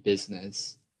company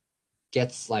business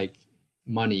gets like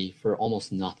money for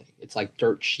almost nothing. It's like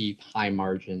dirt cheap, high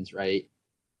margins, right?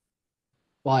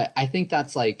 But I think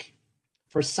that's like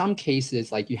for some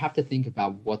cases, like you have to think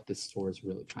about what the store is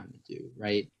really trying to do,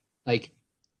 right? Like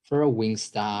for a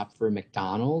Wingstop, for a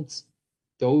McDonald's,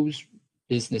 those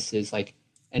businesses like,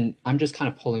 and I'm just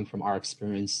kind of pulling from our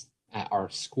experience at our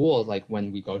school, like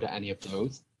when we go to any of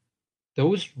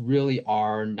those really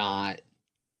are not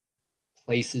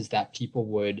places that people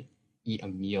would eat a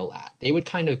meal at. They would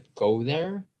kind of go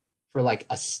there for like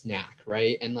a snack,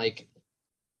 right? And like,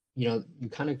 you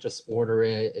kind of just order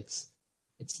it.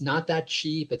 It's not that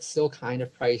cheap. It's still kind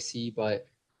of pricey, but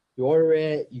you order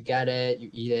it, you get it, you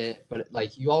eat it. But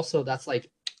like you also that's like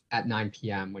at 9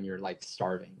 p.m. when you're like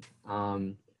starving.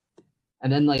 And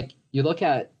then like you look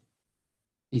at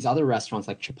these other restaurants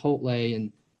like Chipotle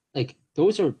and like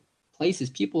those are places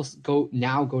people go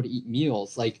to eat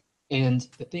meals like and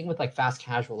the thing with like fast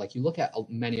casual like you look at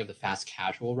many of the fast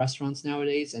casual restaurants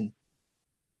nowadays and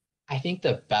I think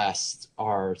the best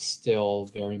are still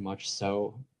very much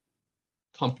so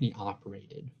company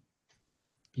operated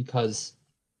because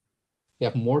you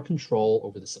have more control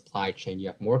over the supply chain, you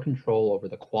have more control over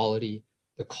the quality,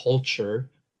 the culture.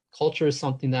 Culture is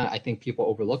something that I think people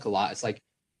overlook a lot. It's like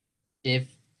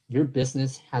if your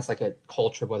business has like a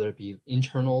culture, whether it be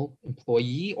internal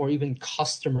employee or even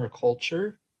customer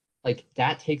culture, like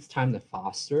that takes time to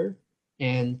foster.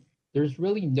 And there's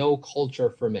really no culture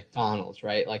for McDonald's,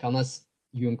 right? Like unless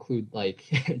you include like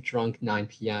drunk 9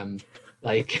 p.m.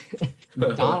 like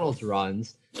McDonald's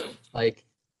runs, like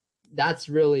that's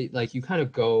really like you kind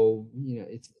of go,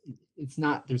 it's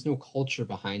not there's no culture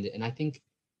behind it. And I think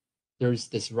there's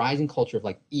this rising culture of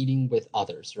like eating with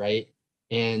others, right?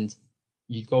 And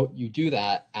you do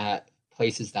that at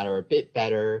places that are a bit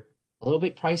better, a little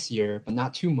bit pricier, but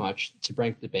not too much to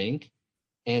break the bank,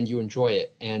 and you enjoy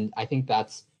it. And I think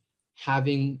that's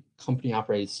having company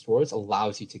operated stores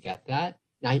allows you to get that.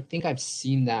 And I think I've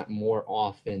seen that more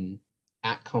often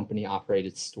at company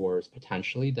operated stores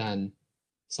potentially than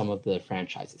some of the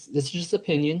franchises. This is just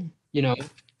opinion. I'm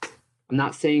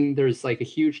not saying there's like a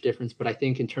huge difference, but I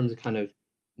think in terms of kind of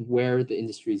where the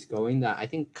industry is going, that I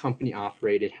think company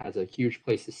operated has a huge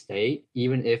place to stay,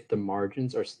 even if the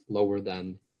margins are lower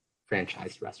than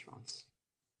franchised restaurants.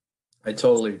 I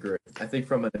totally agree. I think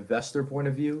from an investor point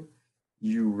of view,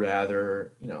 you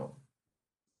rather,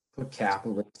 put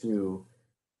capital into,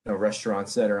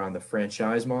 restaurants that are on the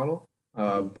franchise model.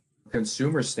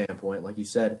 Consumer standpoint, like you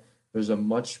said, there's a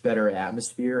much better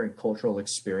atmosphere and cultural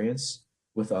experience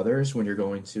with others when you're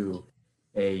going to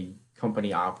a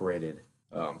company operated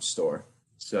store.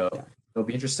 So Yeah. it'll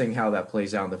be interesting how that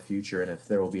plays out in the future and if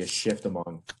there will be a shift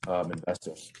among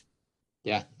investors.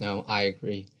 Yeah, no, I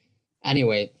agree.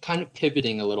 Anyway, kind of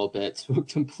pivoting a little bit to a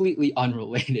completely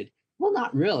unrelated, well,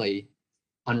 not really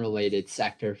unrelated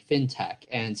sector, fintech.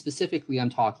 And specifically, I'm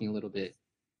talking a little bit,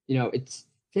 it's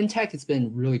fintech has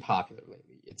been really popular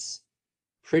lately. It's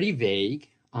pretty vague,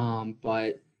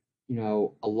 but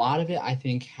a lot of it I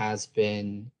think has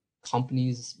been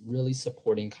companies really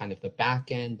supporting kind of the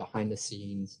back end behind the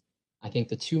scenes. I think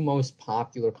the two most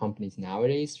popular companies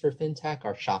nowadays for fintech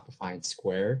are Shopify and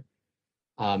Square,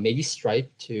 maybe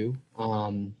Stripe too.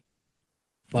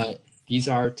 But these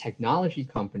are technology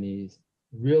companies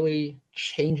really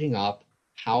changing up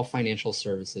how financial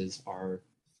services are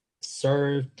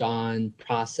served, done,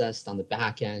 processed on the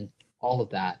back end, all of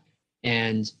that.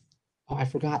 And oh, I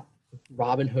forgot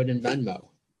Robinhood and Venmo.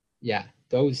 Yeah,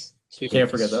 those two. Can't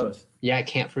forget those. Yeah, I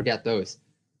can't forget those.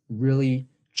 Really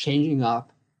changing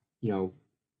up, you know,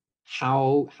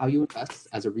 how you invest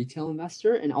as a retail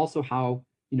investor and also how,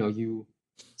 you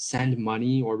send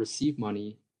money or receive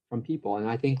money from people. And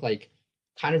I think like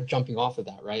kind of jumping off of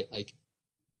that, right? Like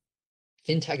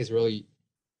fintech is really,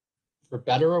 for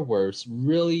better or worse,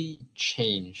 really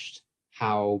changed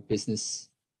how businesses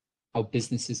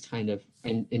kind of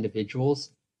and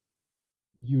individuals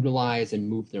utilize and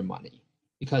move their money.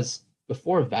 Because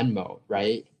before Venmo,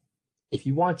 right? If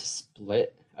you want to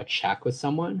split a check with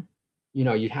someone,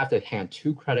 you'd have to hand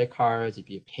two credit cards, it'd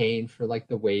be a pain for like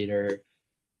the waiter.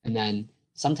 And then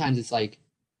sometimes it's like,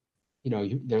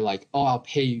 they're like, oh, I'll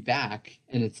pay you back.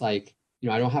 And it's like,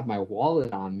 I don't have my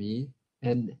wallet on me.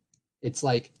 And it's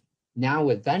like now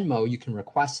with Venmo, you can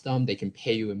request them, they can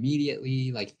pay you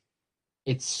immediately. Like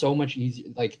it's so much easier.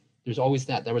 Like there was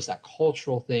that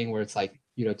cultural thing where it's like,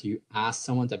 do you ask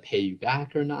someone to pay you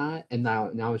back or not? And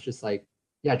now it's just like,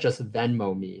 yeah, just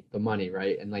Venmo me the money,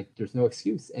 right? And like there's no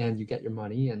excuse and you get your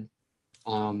money. And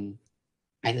um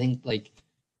I think like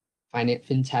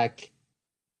fintech,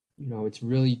 it's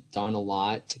really done a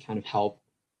lot to kind of help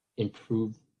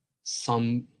improve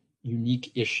some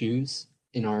unique issues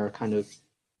in our kind of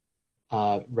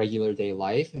regular day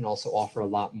life and also offer a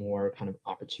lot more kind of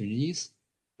opportunities.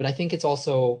 But I think it's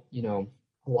also, a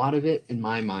lot of it in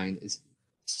my mind is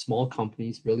small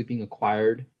companies really being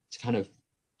acquired to kind of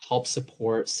help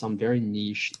support some very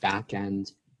niche back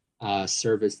end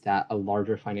service that a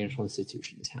larger financial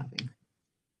institution is having.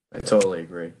 I totally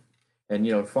agree.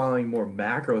 And following more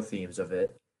macro themes of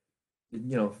it,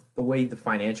 the way the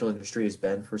financial industry has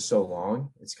been for so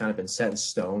long, it's kind of been set in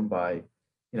stone by,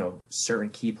 certain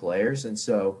key players. And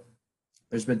so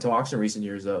there's been talks in recent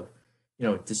years of,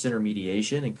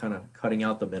 disintermediation and kind of cutting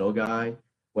out the middle guy,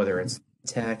 whether it's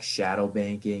tech, shadow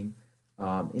banking.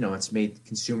 It's made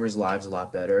consumers' lives a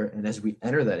lot better. And as we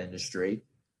enter that industry,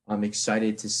 I'm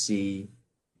excited to see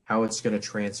how it's going to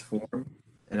transform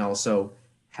and also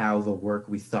how the work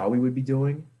we thought we would be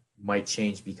doing might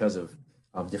change because of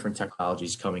different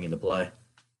technologies coming into play.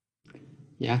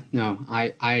 Yeah, no,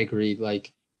 I agree.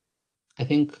 Like I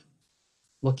think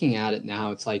looking at it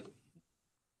now, it's like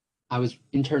I was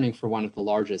interning for one of the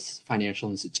largest financial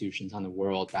institutions on the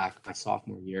world back my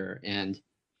sophomore year, and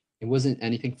it wasn't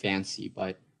anything fancy,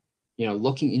 but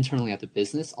looking internally at the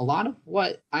business, a lot of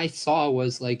what I saw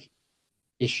was like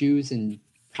issues and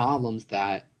problems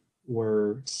that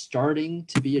were starting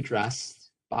to be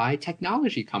addressed by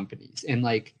technology companies. And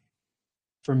like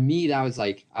for me, that was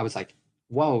like I was like,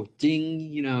 whoa,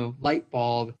 ding, light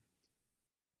bulb.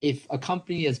 If a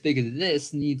company as big as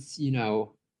this needs,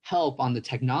 help on the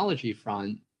technology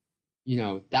front,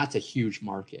 that's a huge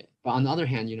market. But on the other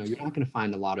hand, you're not going to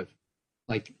find a lot of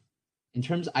like in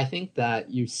terms, I think that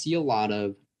you see a lot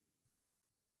of,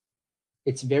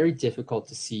 it's very difficult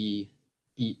to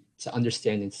to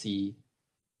understand and see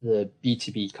the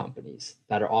B2B companies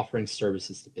that are offering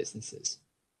services to businesses.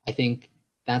 I think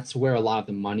that's where a lot of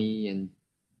the money and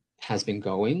has been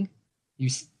going. You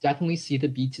definitely see the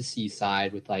B2C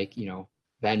side with like,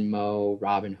 Venmo,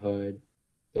 Robinhood,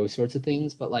 those sorts of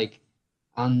things. But like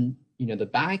on, the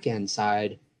back end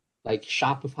side, like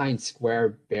Shopify and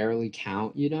Square barely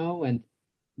count, and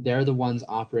they're the ones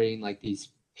operating like these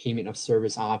payment of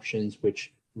service options,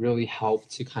 which really help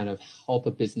to kind of help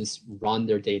a business run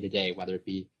their day to day, whether it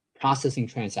be processing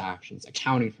transactions,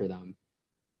 accounting for them,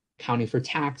 accounting for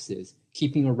taxes,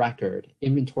 keeping a record,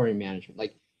 inventory management.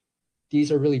 Like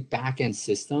these are really back end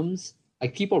systems.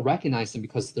 Like people recognize them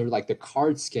because they're like the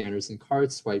card scanners and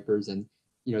card swipers, and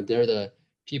they're the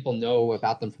people know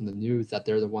about them from the news that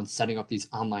they're the ones setting up these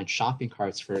online shopping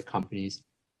carts for companies.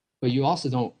 But you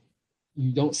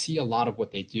don't see a lot of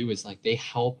what they do is like they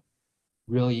help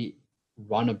really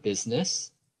run a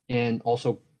business and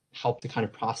also help to kind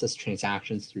of process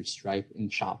transactions through Stripe in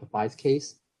Shopify's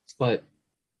case. But,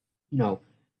 you know,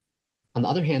 on the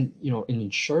other hand, in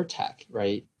InsurTech,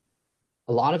 right,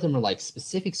 a lot of them are like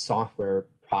specific software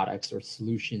products or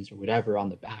solutions or whatever on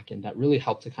the back end that really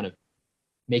help to kind of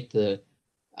make the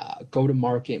go to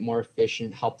market more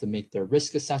efficient, help to make their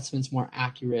risk assessments more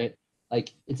accurate.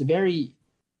 Like it's very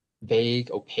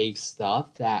vague, opaque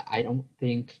stuff that I don't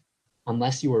think,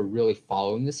 unless you were really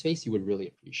following the space, you would really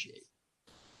appreciate.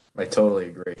 I totally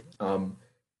agree.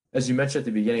 As you mentioned at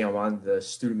the beginning, I'm on the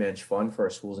student managed fund for our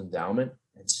school's endowment,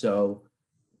 and so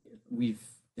we've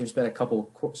there's been a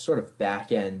couple sort of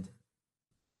back end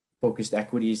focused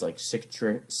equities like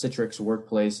Citrix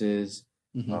workplaces,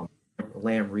 Hmm. um,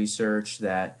 Lamb Research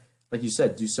that, like you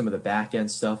said, do some of the back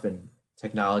end stuff and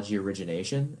technology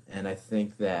origination. And I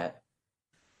think that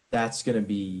that's going to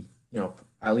be,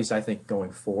 at least I think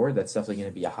going forward, that's definitely going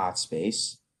to be a hot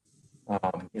space.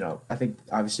 I think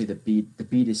obviously the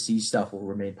B2C stuff will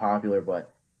remain popular,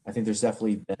 but I think there's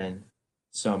definitely been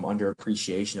some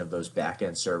underappreciation of those back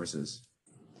end services.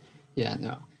 Yeah,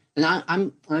 no. And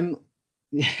I'm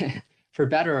for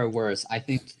better or worse, I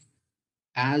think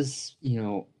as,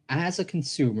 as a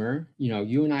consumer,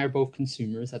 you and I are both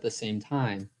consumers at the same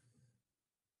time.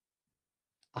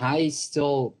 I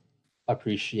still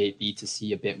appreciate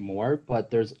B2C a bit more, but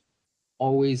there's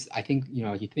always, I think,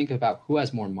 you think about who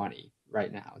has more money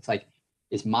right now. It's like,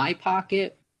 is my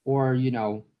pocket or,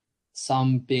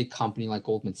 some big company like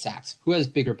Goldman Sachs, who has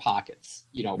bigger pockets?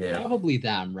 Yeah. Probably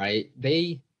them, right?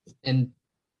 And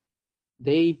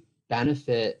they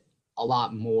benefit a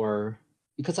lot more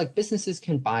because like businesses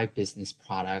can buy business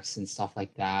products and stuff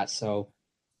like that. So,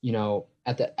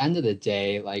 at the end of the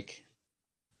day, like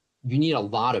you need a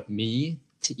lot of me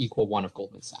to equal one of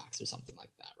Goldman Sachs or something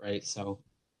like that, right? So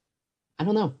I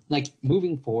don't know. Like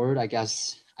moving forward, I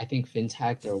guess I think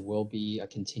fintech there will be a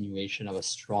continuation of a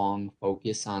strong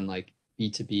focus on like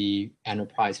B2B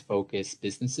enterprise focused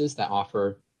businesses that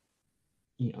offer,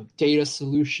 data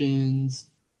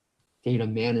solutions, data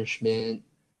management,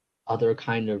 other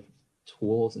kind of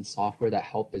tools and software that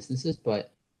help businesses.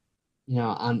 But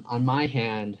on my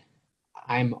hand,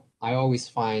 I always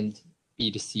find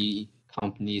B2C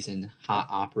companies in hot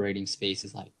operating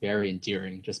spaces like very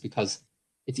endearing just because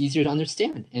it's easier to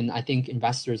understand. And I think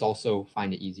investors also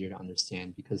find it easier to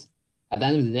understand because at the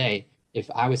end of the day, if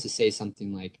I was to say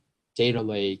something like data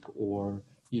lake or,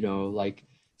 like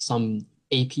some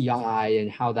API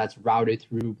and how that's routed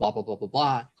through blah, blah, blah, blah,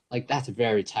 blah, like that's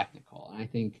very technical. And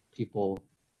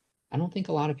I don't think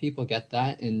a lot of people get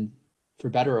that. And for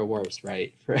better or worse,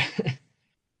 right? I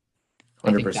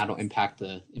think 100%. that'll impact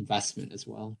the investment as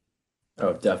well.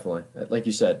 Oh, definitely. Like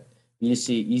you said, B2C,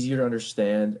 easier to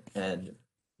understand, and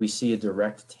we see a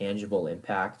direct, tangible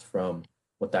impact from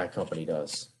what that company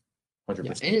does. Yeah,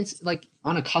 100%. and it's like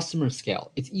on a customer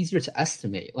scale, it's easier to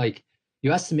estimate. Like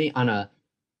you estimate on a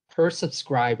per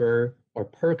subscriber or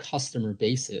per customer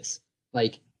basis.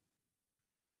 Like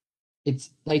it's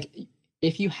like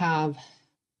if you have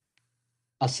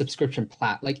a subscription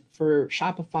like for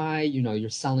Shopify, you're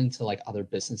selling to like other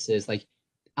businesses, like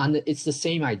it's the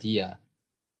same idea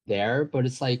there, but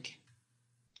it's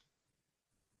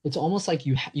almost like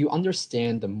you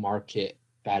understand the market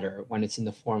better when it's in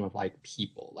the form of like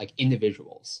people, like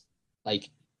individuals. Like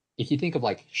if you think of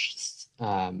like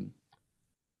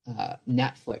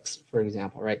Netflix, for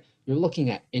example, right? You're looking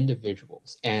at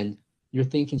individuals and you're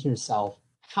thinking to yourself,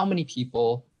 how many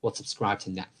people will subscribe to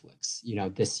Netflix,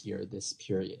 this year, this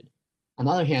period. On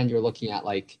the other hand, you're looking at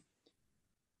like,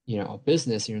 a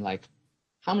business and you're like,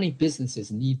 how many businesses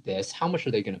need this? How much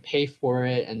are they going to pay for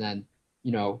it? And then,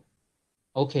 you know,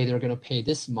 okay, they're going to pay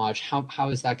this much. How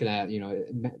is that going to,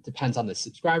 it depends on the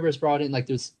subscribers brought in. Like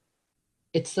it's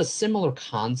a similar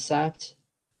concept,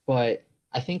 but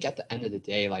I think at the end of the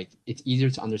day, like it's easier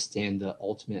to understand the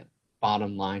ultimate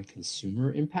bottom line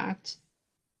consumer impact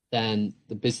than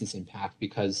the business impact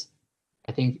because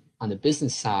I think on the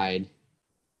business side,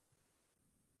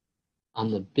 I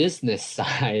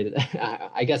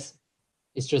guess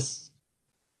it's just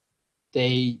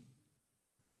they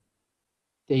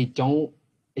they don't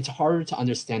it's harder to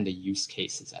understand the use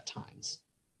cases at times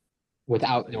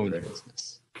without I knowing the agree.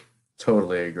 business.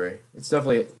 Totally agree. It's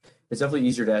definitely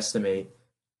easier to estimate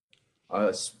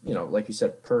like you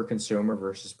said, per consumer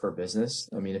versus per business.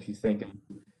 I mean, if you think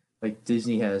like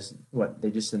Disney has what they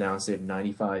just announced they have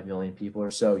 95 million people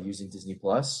or so using Disney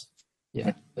Plus.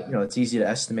 Yeah. And it's easy to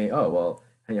estimate, oh, well,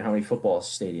 how many football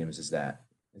stadiums is that?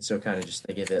 And so kind of just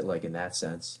think of it like in that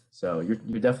sense. So you're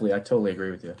definitely I totally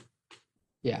agree with you.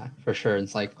 Yeah, for sure.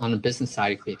 It's like on the business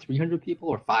side, it could be 300 people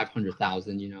or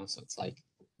 500,000, so it's like,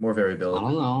 More I variability.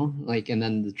 don't know. Like, and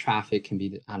then the traffic can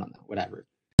be, I don't know, whatever.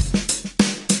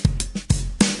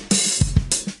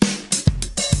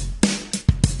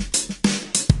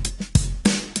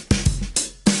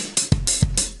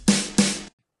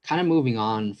 Kind of moving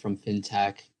on from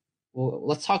fintech, well,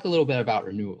 let's talk a little bit about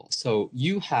renewables. So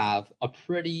you have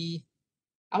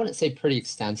I wouldn't say pretty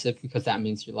extensive because that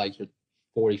means you're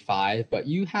 45, but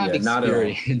you have Yeah, not at all.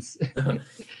 experience.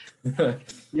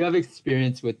 You have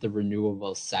experience with the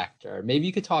renewable sector. Maybe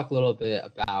you could talk a little bit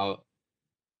about,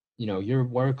 your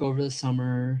work over the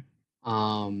summer,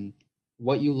 um,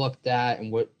 what you looked at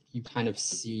and what you kind of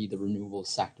see the renewable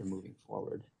sector moving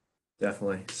forward.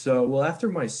 Definitely. So, well, after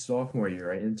my sophomore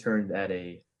year, I interned at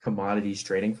a commodities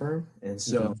trading firm, and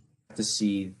so Hmm. I got to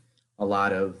see a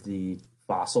lot of the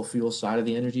fossil fuel side of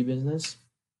the energy business.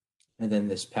 And then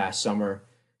this past summer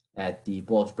at the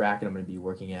Bulge Bracket I'm going to be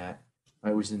working at,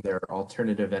 I was in their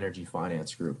alternative energy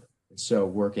finance group. And so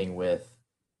working with,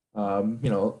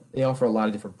 they offer a lot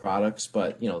of different products,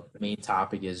 but, the main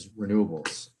topic is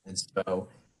renewables. And so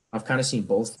I've kind of seen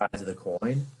both sides of the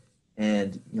coin.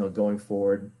 And, going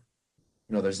forward,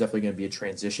 there's definitely going to be a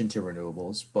transition to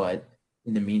renewables, but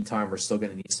in the meantime, we're still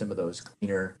going to need some of those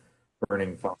cleaner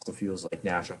burning fossil fuels like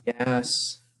natural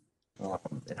gas,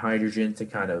 and hydrogen to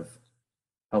kind of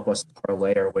help us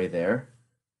parlay our way there.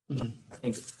 Hmm. I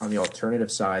think on the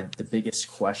alternative side, the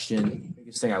biggest question, the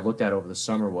biggest thing I looked at over the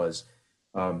summer was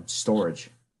storage.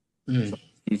 So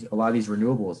a lot of these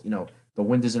renewables, the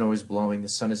wind isn't always blowing, the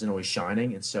sun isn't always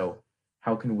shining, and so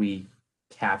how can we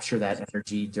capture that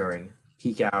energy during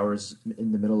peak hours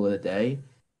in the middle of the day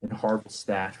and harvest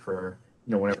that for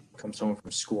whenever it comes home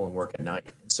from school and work at night.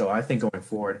 And so I think going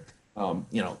forward, there's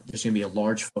going to be a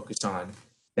large focus on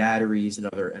batteries and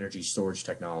other energy storage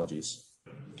technologies.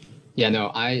 Yeah,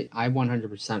 no, I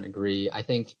 100% agree. I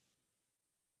think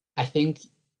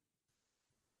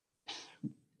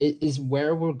it is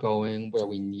where we're going, where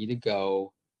we need to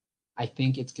go. I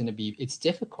think it's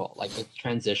difficult. Like the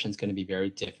transition is going to be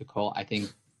very difficult. I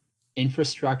think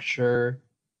infrastructure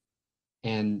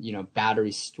and,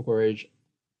 battery storage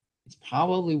is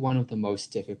probably one of the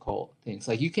most difficult things.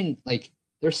 Like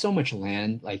there's so much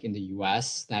land like in the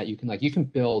US that you can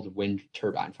build wind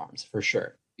turbine farms for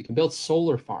sure. You can build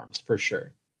solar farms for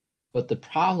sure. But the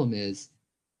problem is,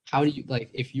 how do you like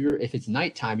if it's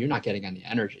nighttime, you're not getting any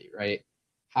energy, right?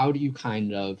 How do you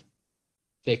kind of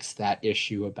fix that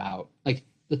issue about like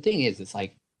the thing is it's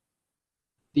like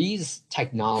these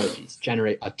technologies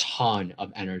generate a ton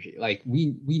of energy. Like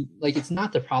we like it's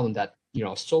not the problem that,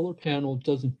 a solar panel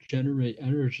doesn't generate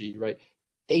energy, right?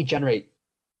 They generate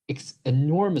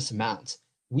enormous amounts.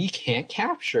 We can't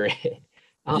capture it.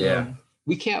 Yeah.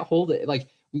 We can't hold it. Like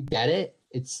we get it,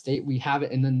 we have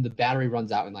it, and then the battery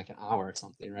runs out in like an hour or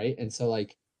something, right? And so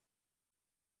like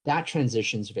that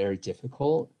transition is very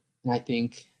difficult. And I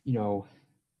think, I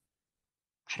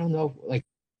don't know, like,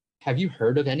 have you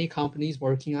heard of any companies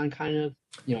working on kind of,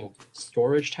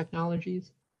 storage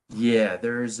technologies? Yeah,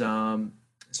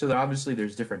 obviously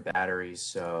there's different batteries,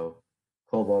 so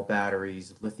cobalt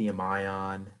batteries, lithium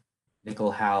ion,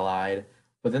 nickel halide,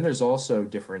 but then there's also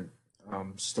different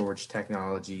storage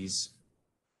technologies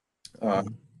uh,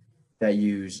 Mhm. that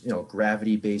use,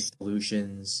 gravity-based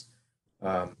solutions,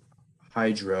 um,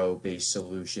 hydro-based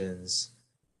solutions,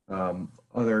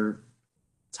 other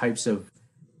types of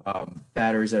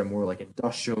batteries that are more like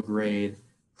industrial grade,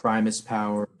 Primus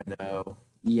Power, I know,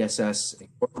 ESS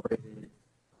Incorporated,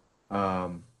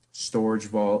 Storage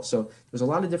Vault. So there's a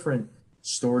lot of different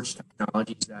storage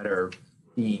technologies that are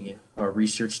being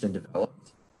researched and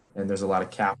developed, and there's a lot of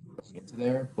capital going into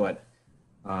there. But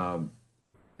um,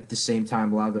 at the same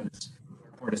time, a lot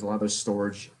of those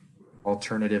storage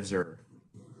alternatives are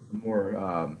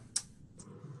more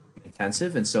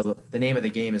intensive, and so the name of the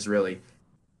game is really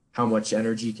how much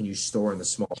energy can you store in the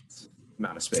smallest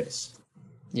amount of space.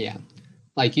 Yeah.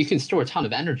 Like you can store a ton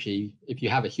of energy if you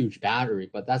have a huge battery,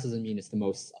 but that doesn't mean it's the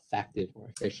most effective or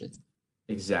efficient.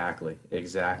 Exactly, Yeah.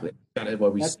 exactly. Kind of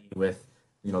what we've That seen with,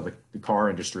 the car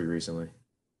industry recently.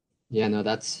 Yeah, no,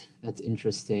 that's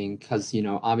interesting because,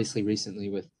 obviously recently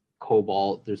with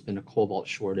cobalt, there's been a cobalt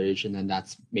shortage and then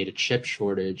that's made a chip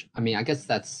shortage. I mean, I guess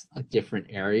that's a different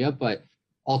area, but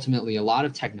ultimately a lot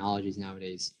of technologies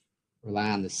nowadays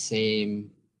rely on the same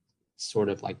sort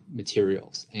of like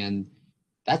materials. And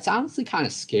that's honestly kind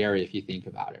of scary if you think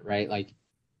about it, right? Like,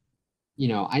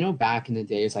 I know back in the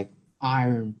days like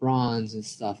iron, bronze and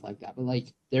stuff like that, but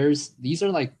like these are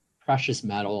like precious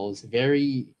metals,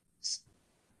 you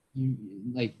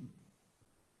like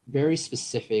very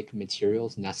specific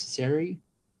materials necessary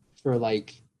for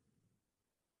like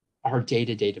our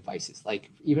day-to-day devices, like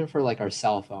even for like our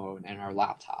cell phone and our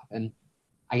laptop. And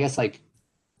I guess like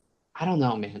I don't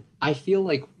know, man. I feel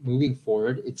like moving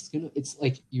forward, it's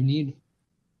like you need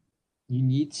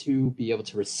to be able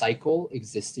to recycle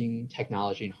existing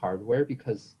technology and hardware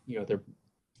because, you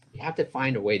have to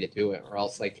find a way to do it or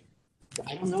else like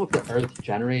I don't know if the earth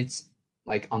generates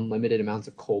like unlimited amounts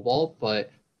of cobalt, but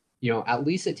at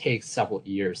least it takes several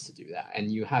years to do that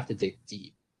and you have to dig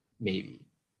deep, maybe.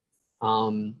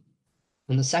 Um,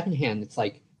 on the second hand, it's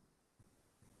like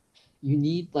you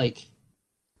need like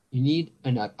you need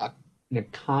an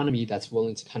economy that's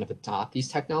willing to kind of adopt these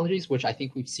technologies, which I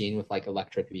think we've seen with like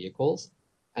electric vehicles.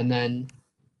 And then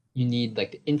you need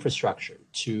like the infrastructure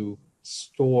to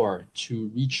store,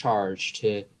 to recharge,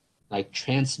 to like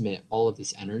transmit all of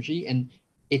this energy, and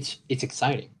it's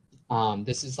exciting.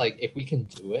 This is like if we can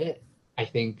do it, I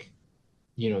think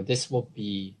this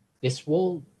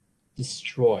will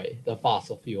destroy the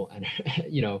fossil fuel and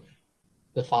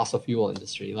the fossil fuel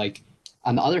industry. Like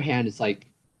on the other hand, it's like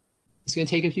it's going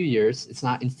to take a few years. It's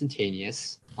not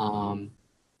instantaneous.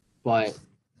 But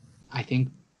I think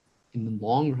in the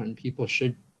long run, people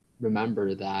should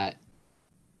remember that,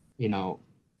 you know,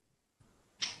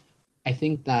 I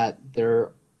think that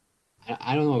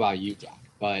I don't know about you, Jack,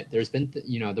 but there's been,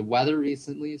 the weather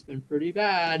recently has been pretty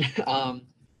bad.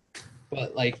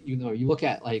 But like, you look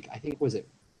at like, I think was it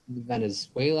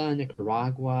Venezuela,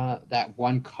 Nicaragua, that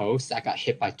one coast that got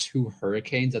hit by two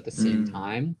hurricanes at the same Mm,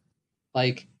 time.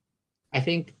 Like, I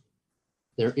think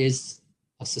there is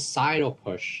a societal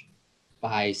push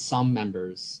by some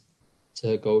members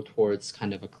to go towards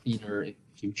kind of a cleaner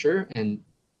future, and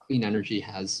clean energy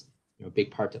has a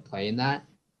big part to play in that.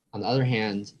 On the other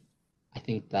hand, I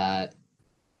think that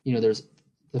there's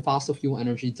the fossil fuel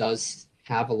energy does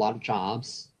have a lot of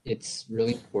jobs. It's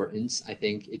really important. I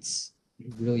think it's a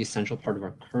really essential part of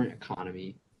our current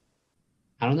economy.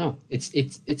 I don't know. It's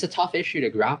a tough issue to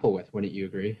grapple with, wouldn't you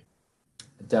agree?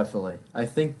 definitely. I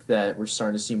think that we're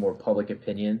starting to see more public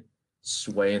opinion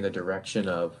sway in the direction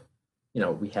of,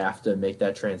 we have to make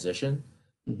that transition.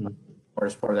 Hmm.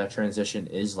 Part of that transition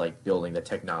is like building the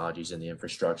technologies and the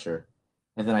infrastructure.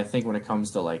 And then I think when it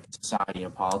comes to like society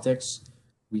and politics,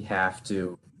 we have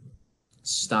to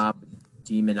stop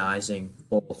demonizing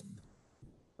both,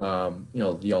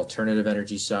 the alternative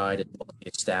energy side and the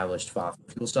established fossil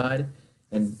fuel side.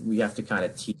 And we have to kind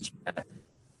of teach that,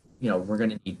 we're going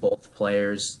to need both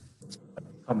players to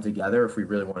come together if we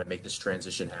really want to make this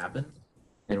transition happen.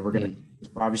 And we're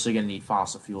obviously going to need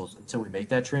fossil fuels until we make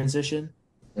that transition.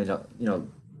 And,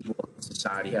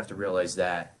 society have to realize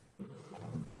that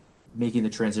making the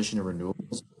transition to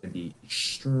renewables can be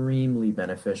extremely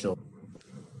beneficial.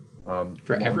 For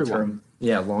Long everyone. term,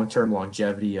 yeah, long term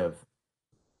longevity of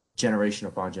generation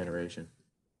upon generation.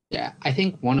 Yeah, I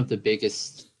think one of the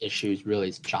biggest issues really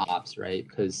is jobs, right?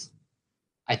 Because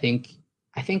I think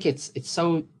I think it's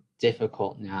so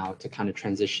difficult now to kind of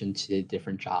transition to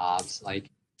different jobs. Like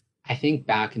I think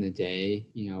back in the day,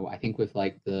 I think with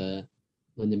like the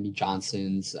Lyndon B.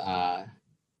 Johnson's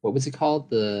what was it called?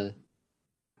 The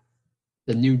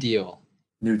New Deal.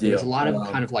 New There was a Deal. lot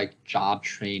of kind of like job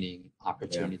training Yeah,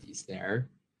 opportunities there.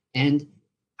 And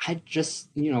I just,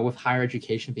 with higher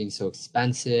education being so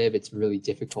expensive, it's really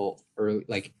difficult for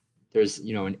like there's,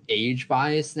 an age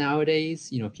bias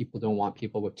nowadays. People don't want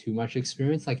people with too much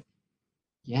experience. Like,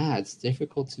 yeah, it's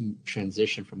difficult to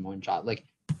transition from one job. Like,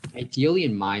 ideally,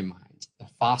 in my mind, the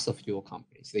fossil fuel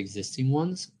companies, the existing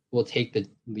ones, will take the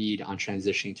lead on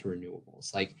transitioning to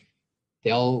renewables. Like,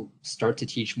 they'll start to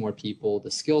teach more people the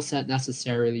skill set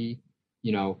necessarily.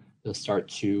 They'll start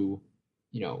to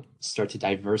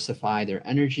diversify their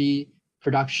energy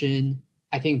production.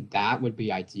 I think that would be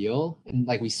ideal. And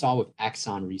like we saw with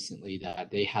Exxon recently,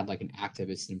 that they had like an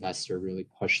activist investor really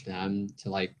push them to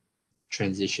like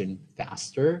transition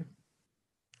faster.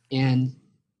 And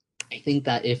I think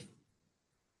that if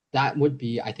that would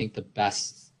be, I think, the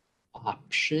best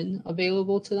option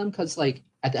available to them, because like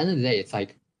at the end of the day, it's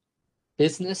like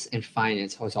business and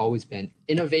finance has always been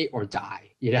innovate or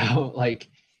die, like,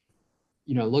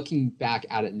 looking back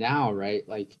at it now, right?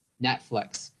 Like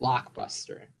Netflix,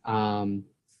 Blockbuster,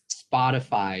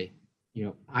 Spotify,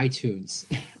 iTunes,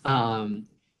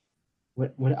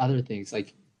 what other things?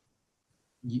 Like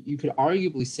you could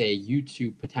arguably say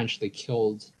YouTube potentially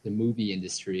killed the movie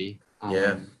industry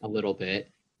yeah, a little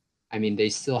bit. I mean, they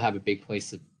still have a big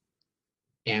place of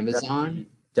Amazon,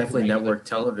 definitely regular. network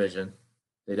television.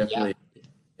 They Yeah. definitely,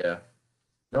 yeah.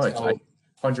 No, I So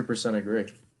 100% agree.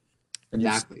 And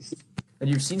you've exactly. and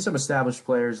you've seen some established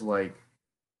players like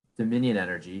Dominion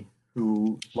Energy,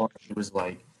 who largely was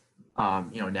like,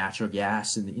 natural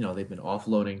gas, and they've been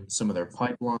offloading some of their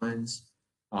pipelines,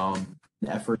 in an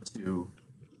effort to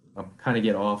kind of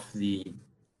get off the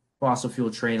fossil fuel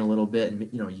train a little bit,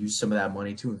 and use some of that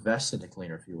money to invest into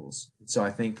cleaner fuels. So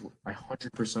I think I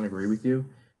 100% agree with you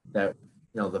that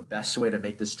the best way to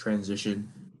make this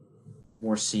transition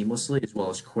more seamlessly as well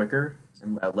as quicker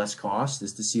and at less cost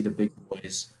is to see the big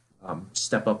boys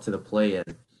step up to the plate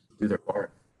and do their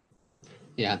part.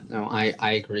 Yeah, no,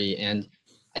 I agree. And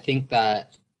I think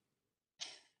that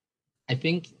I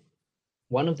think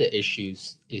one of the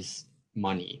issues is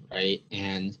money, right?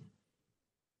 And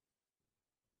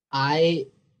I,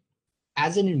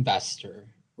 as an investor,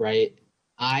 right,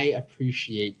 I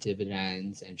appreciate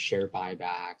dividends and share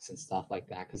buybacks and stuff like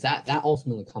that because that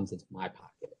ultimately comes into my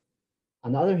pocket.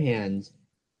 On the other hand,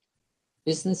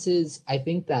 businesses, I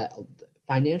think that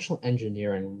financial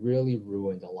engineering really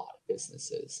ruined a lot of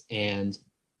businesses. And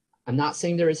I'm not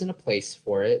saying there isn't a place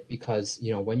for it because,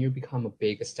 when you become a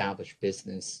big established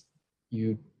business,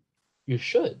 you you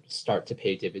should start to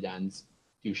pay dividends,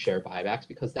 do share buybacks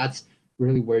because that's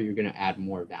really where you're going to add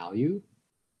more value.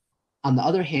 On the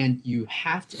other hand, you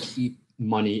have to keep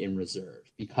money in reserve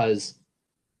because,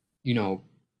 you know,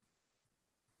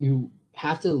 you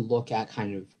have to look at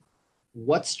kind of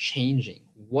what's changing,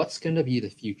 what's going to be the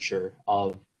future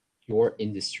of your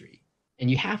industry. And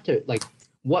you have to, like,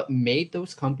 what made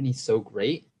those companies so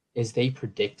great is they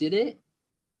predicted it,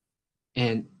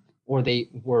 and or they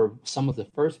were some of the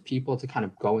first people to kind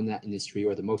of go in that industry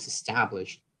or the most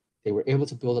established. They were able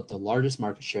to build up the largest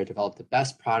market share, develop the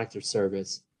best product or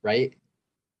service, right?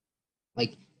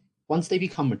 Like once they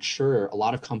become mature, a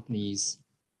lot of companies,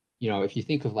 if you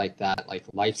think of like that, like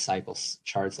life cycle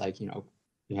charts, like,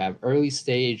 you have early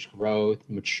stage growth,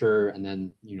 mature, and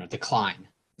then, decline.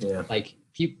 Yeah. Like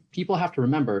people have to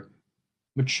remember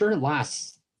mature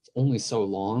lasts only so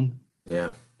long. Yeah.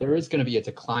 There is going to be a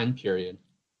decline period,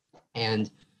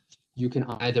 and you can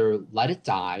either let it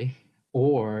die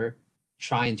or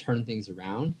try and turn things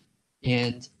around.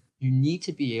 And you need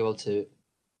to be able to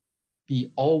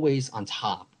be always on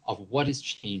top of what is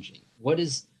changing,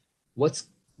 what's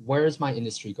where is my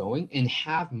industry going, and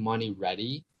have money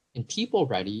ready and people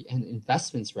ready and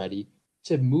investments ready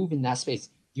to move in that space.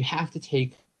 You have to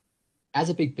take, as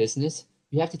a big business,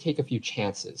 you have to take a few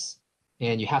chances,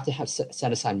 and you have to have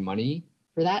set aside money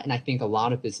for that. And I think a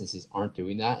lot of businesses aren't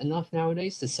doing that enough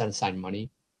nowadays to set aside money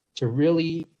to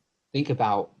really think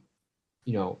about,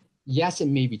 yes, it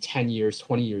may be 10 years,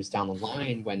 20 years down the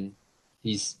line when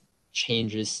these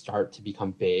changes start to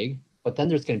become big, but then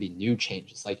there's going to be new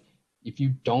changes. Like if you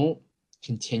don't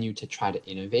continue to try to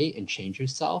innovate and change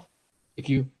yourself,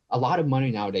 a lot of money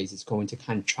nowadays is going to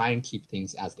kind of try and keep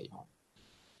things as they are.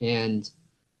 And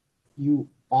you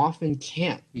often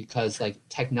can't because like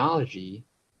technology,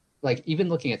 like even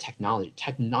looking at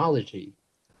technology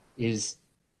is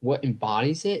what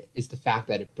embodies it is the fact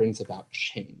that it brings about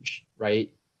change,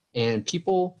 right? And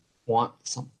people want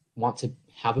to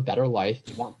have a better life,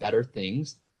 they want better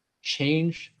things.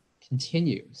 Change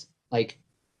continues. Like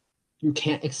you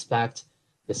can't expect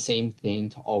the same thing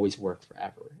to always work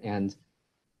forever. And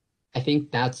I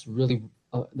think that's really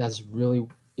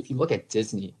if you look at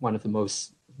Disney, one of the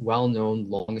most well-known,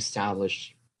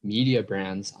 long-established media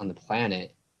brands on the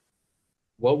planet,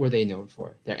 what were they known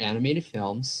for? Their animated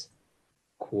films,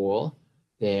 cool.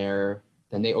 Then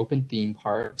they opened theme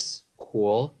parks,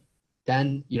 cool.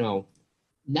 Then,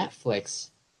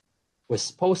 Netflix was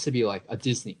supposed to be like a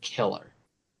Disney killer.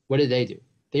 What did they do?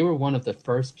 They were one of the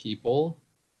first people,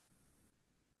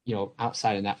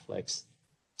 outside of Netflix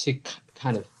to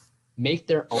kind of make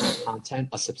their own content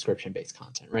a subscription-based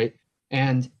content, right?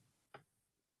 And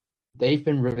they've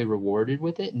been really rewarded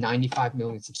with it. 95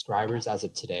 million subscribers as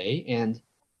of today. And,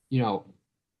 you know,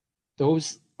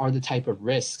 those are the type of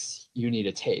risks you need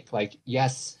to take. Like,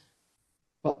 yes,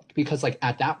 but because like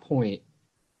at that point,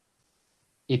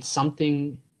 it's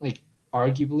something like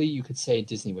arguably you could say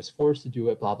Disney was forced to do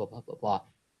it, blah, blah, blah, blah, blah.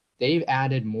 They've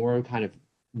added more kind of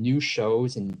new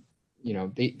shows and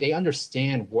they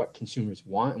understand what consumers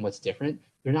want and what's different.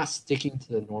 They're not sticking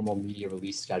to the normal media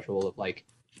release schedule of like,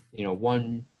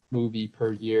 one movie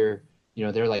per year.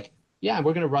 They're like, yeah,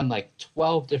 we're gonna run like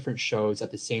 12 different shows at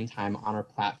the same time on our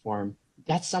platform.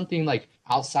 That's something like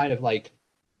outside of like,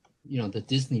 the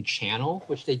Disney Channel,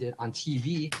 which they did on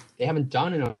TV, they haven't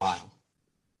done in a while.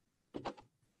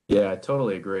 Yeah, I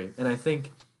totally agree. And I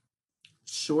think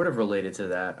sort of related to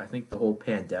that, I think the whole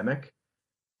pandemic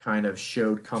kind of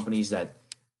showed companies that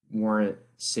weren't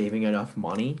saving enough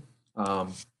money.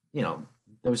 Um, you know,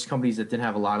 those companies that didn't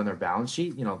have a lot on their balance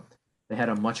sheet, they had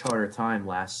a much harder time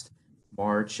last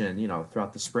March and,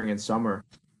 throughout the spring and summer,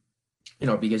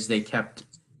 because they kept,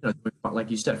 like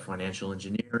you said, financial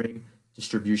engineering,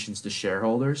 distributions to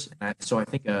shareholders. So I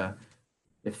think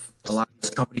if a lot of these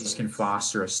companies can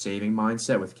foster a saving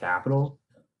mindset with capital,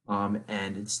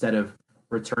 and instead of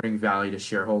returning value to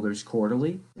shareholders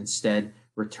quarterly, instead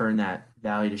return that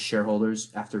value to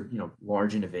shareholders after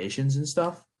large innovations and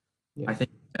stuff. Yeah. I think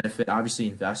benefit obviously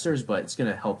investors, but it's going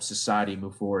to help society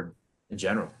move forward in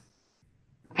general.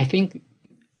 I think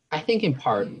I think in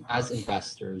part as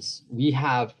investors, we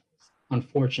have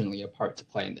unfortunately a part to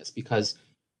play in this because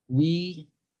we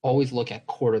always look at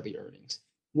quarterly earnings.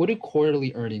 What do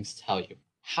quarterly earnings tell you?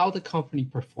 How the company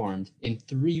performed in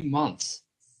 3 months.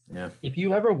 Yeah. If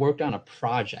you ever worked on a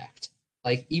project,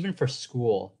 like even for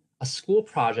school, a school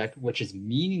project, which is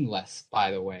meaningless,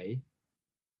 by the way,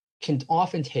 can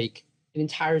often take an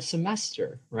entire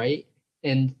semester, right?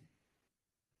 And,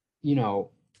 you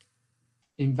know,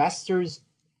 investors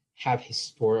have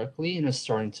historically, and are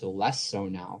starting to less so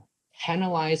now,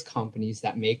 penalize companies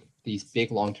that make these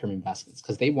big long-term investments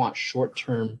because they want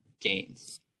short-term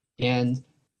gains. And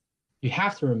you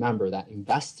have to remember that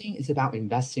investing is about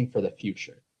investing for the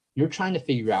future. You're trying to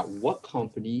figure out what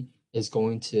company is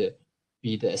going to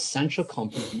be the essential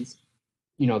companies,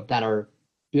 that are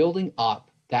building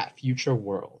up that future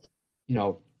world, you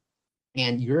know,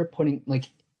 and you're putting like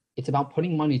it's about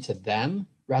putting money to them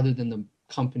rather than the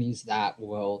companies that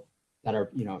are,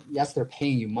 yes, they're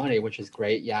paying you money, which is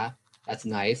great. Yeah, that's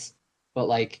nice. But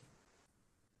like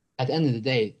at the end of the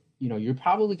day, you're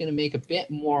probably going to make a bit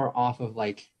more off of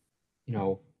like, you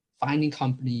know, finding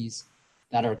companies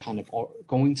that are kind of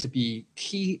going to be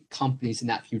key companies in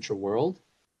that future world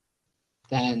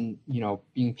than,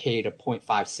 being paid a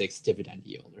 0.56 dividend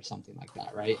yield or something like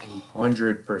that, right? And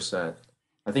 100%.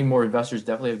 I think more investors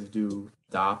definitely have to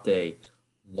adopt a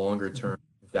longer term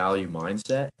value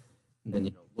mindset and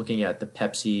mhm, looking at the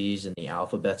Pepsis and the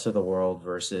Alphabets of the world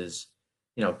versus,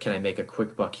 can I make a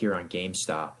quick buck here on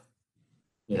GameStop?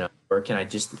 yeah, Or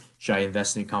should I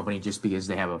invest in a company just because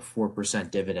they have a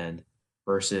 4% dividend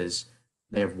versus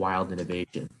they have wild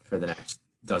innovation for the next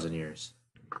dozen years?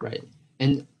 right.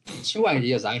 And two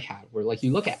ideas I had were like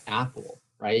you look at Apple,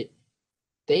 right?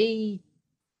 They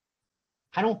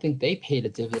I don't think they paid a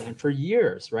dividend for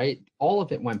years, right? All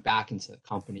of it went back into the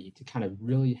company to kind of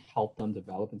really help them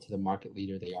develop into the market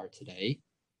leader they are today.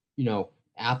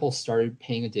 Apple started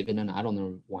paying a dividend, I don't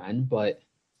know when, but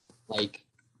like,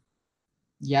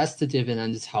 yes, the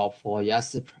dividend is helpful.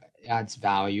 Yes, it adds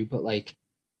value, but like,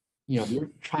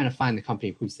 you're trying to find the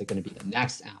company who's going to be the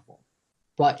next Apple.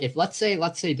 But if let's say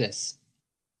this,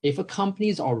 if a company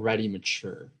is already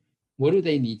mature, what do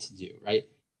they need to do, right?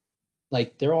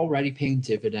 Like they're already paying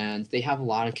dividends, they have a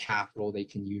lot of capital they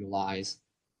can utilize.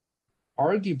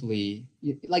 Arguably,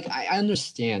 like I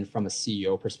understand from a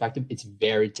CEO perspective, it's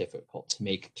very difficult to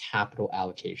make capital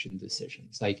allocation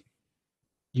decisions. Like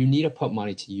you need to put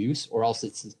money to use or else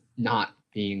it's not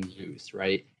being used,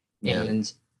 right? Yeah.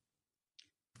 And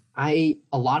a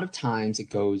lot of times it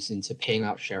goes into paying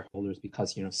out shareholders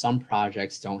because, some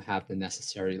projects don't have the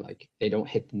necessary, like they don't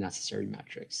hit the necessary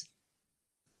metrics.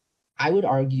 I would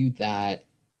argue that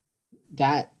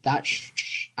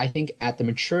I think at the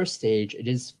mature stage, it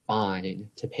is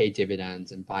fine to pay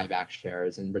dividends and buy back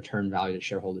shares and return value to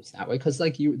shareholders that way because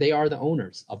they are the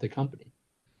owners of the company.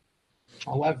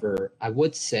 However, I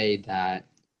would say that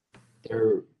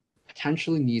there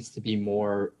potentially needs to be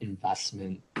more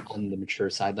investment on the mature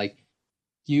side. Like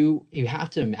you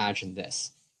have to imagine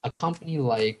this. A company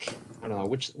like, I don't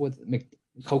know,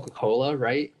 Coca-Cola,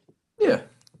 right? Yeah.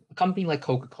 A company like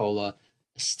Coca-Cola,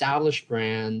 established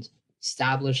brand,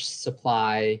 established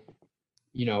supply,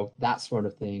 that sort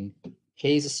of thing,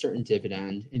 pays a certain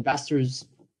dividend. Investors,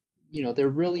 they're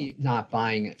really not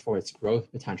buying it for its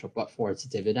growth potential, but for its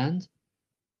dividend.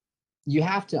 You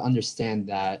have to understand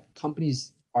that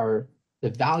the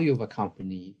value of a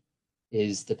company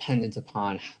is dependent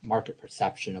upon market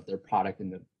perception of their product in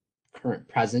the current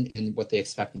present and what they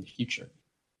expect in the future.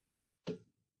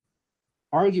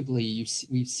 Arguably,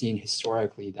 we've seen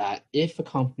historically that if a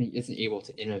company isn't able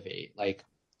to innovate, like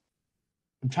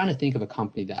I'm trying to think of a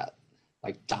company that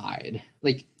like died,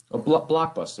 like A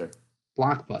blockbuster.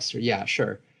 Blockbuster. Yeah,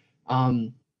 sure.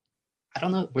 Um, I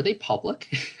don't know. Were they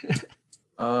public?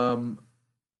 Um,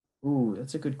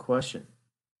 that's a good question.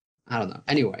 I don't know.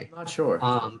 Anyway, I'm not sure.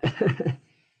 um,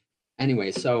 anyway,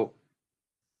 so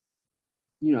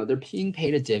they're being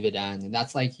paid a dividend, and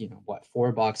that's like what,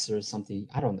 $4 or something.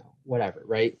 I don't know. Whatever,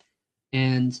 right?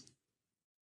 And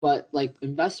but like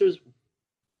investors,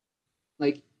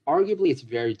 like arguably, it's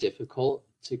very difficult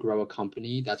to grow a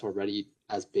company that's already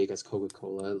as big as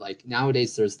Coca-Cola. Like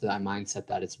nowadays, there's that mindset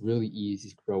that it's really easy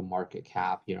to grow market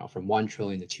cap, from 1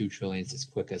 trillion to 2 trillion as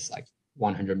quick as like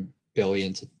 100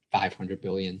 billion to 500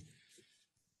 billion.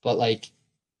 But like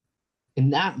in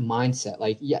that mindset,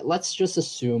 like, yeah, let's just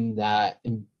assume that,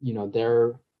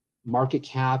 their market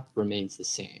cap remains the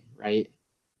same, right?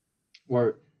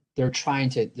 Or they're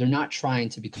not trying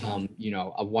to become,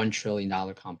 a $1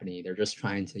 trillion company. They're just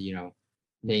trying to,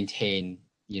 maintain,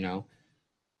 you know,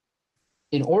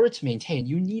 in order to maintain,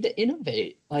 you need to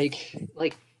innovate. Like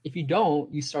if you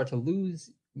don't, you start to lose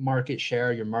market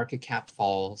share, your market cap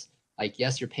falls. Like,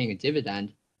 yes, you're paying a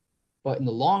dividend, but in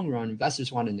the long run,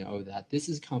 investors want to know that this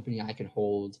is a company I can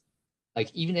hold.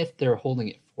 Like, even if they're holding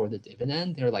it for the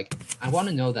dividend, they're like, I want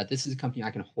to know that this is a company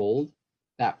I can hold,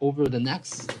 that over the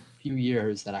next few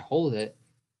years that I hold it,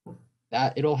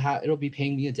 that it'll be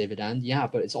paying me a dividend, yeah,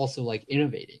 but it's also like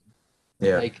innovating.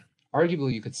 Yeah. Like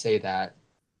arguably you could say that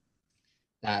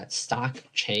stock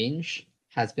change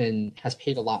has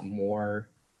paid a lot more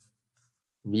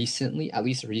recently, at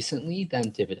least recently, than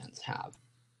dividends have.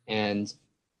 And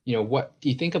what do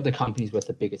you think of the companies with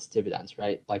the biggest dividends,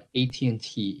 right? Like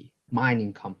AT&T,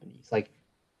 mining companies. Like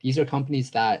these are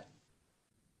companies that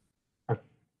are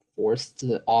forced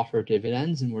to offer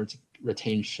dividends in order to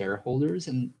retain shareholders.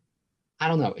 And I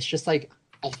don't know, it's just like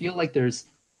I feel like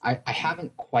I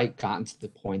haven't quite gotten to the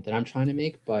point that I'm trying to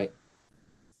make, but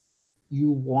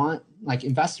you want like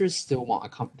investors still want a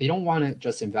company. They don't want to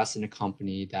just invest in a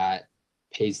company that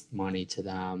pays money to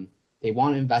them. They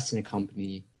want to invest in a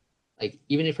company like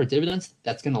even if for dividends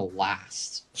that's gonna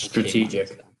last and pay money to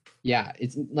Strategic. them. Yeah,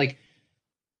 it's like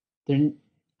there.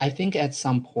 I think at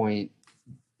some point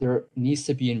there needs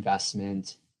to be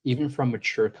investment, even from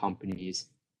mature companies,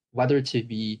 whether to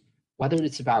be whether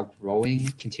it's about growing,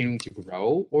 continuing to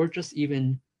grow, or just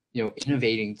even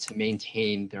innovating to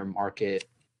maintain their market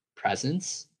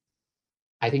presence.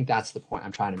 I think that's the point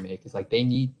I'm trying to make is like they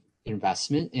need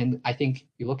investment. And I think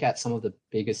you look at some of the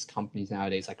biggest companies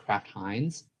nowadays, like Kraft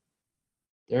Heinz,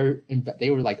 they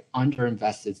were like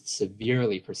underinvested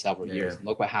severely for several Yeah. years. And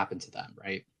look what happened to them,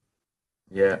 right?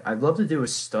 Yeah. I'd love to do a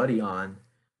study on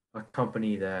a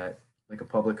company that, like a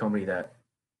public company that,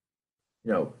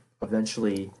 you know,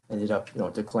 eventually ended up,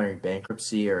 declaring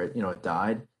bankruptcy or,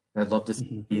 died. And I'd love to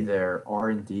Mhm. see their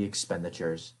R&D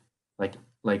expenditures, like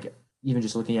like even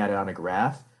just looking at it on a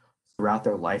graph throughout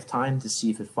their lifetime to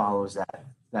see if it follows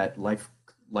that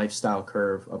lifestyle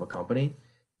curve of a company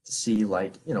to see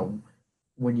like,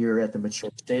 when you're at the mature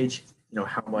stage,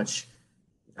 how much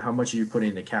are you putting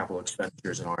into capital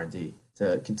expenditures and R&D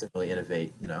to continually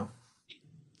innovate,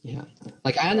 Yeah.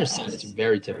 Like I understand it's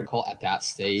very difficult at that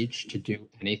stage to do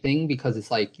anything because it's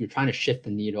like you're trying to shift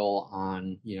the needle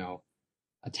on,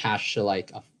 attached to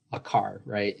like a car,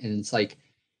 right? And it's like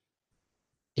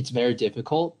it's very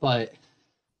difficult, but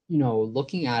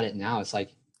looking at it now, it's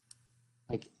like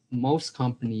most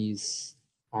companies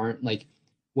aren't like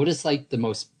what is like the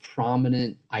most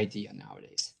prominent idea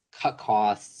nowadays? Cut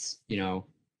costs,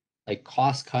 like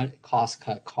cost cut, cost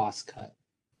cut.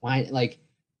 Why like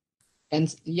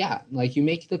and yeah, like you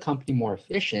make the company more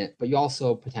efficient, but you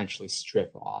also potentially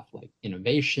strip off like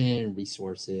innovation,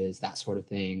 resources, that sort of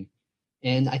thing.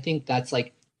 And I think that's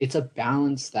like it's a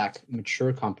balance that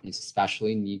mature companies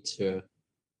especially need to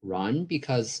run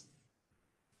because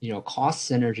cost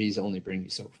synergies only bring you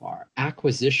so far.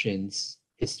 Acquisitions,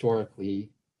 historically,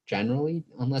 generally,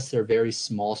 unless they're very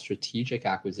small strategic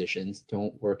acquisitions,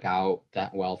 don't work out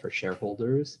that well for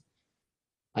shareholders.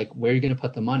 Like, where are you going to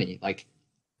put the money? Like,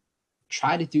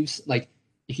 try to do, like,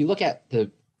 if you look at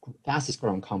the fastest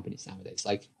growing companies nowadays,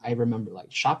 like, I remember, like,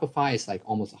 Shopify is like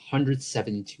almost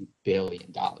 $172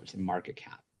 billion in market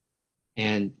cap.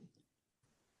 And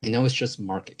I know it's just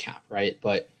market cap, right?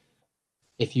 But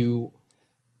if you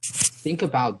think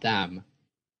about them,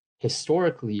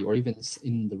 historically, or even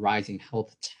in the rising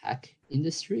health tech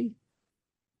industry,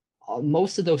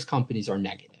 most of those companies are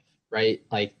negative, right?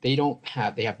 Like they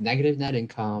have negative net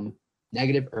income,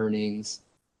 negative earnings,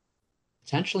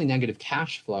 potentially negative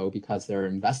cash flow because they're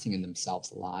investing in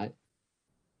themselves a lot,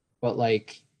 but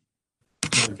like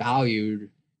they're valued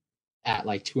at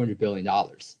like $200 billion,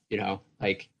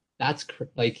 like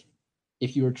like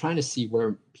if you were trying to see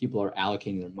where people are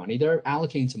allocating their money, they're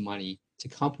allocating to money to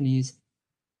companies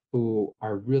who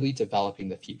are really developing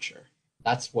the future.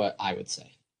 That's what I would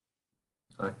say.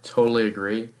 I totally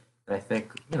agree. And I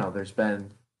think, there's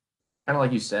been kind of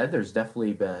like you said, there's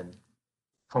definitely been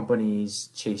companies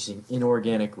chasing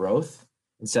inorganic growth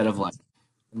instead of like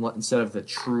instead of the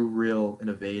true, real,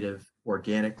 innovative,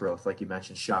 organic growth, like you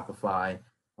mentioned, Shopify,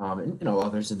 and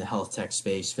others in the health tech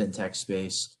space, fintech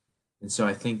space. And so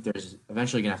I think there's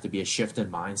eventually gonna have to be a shift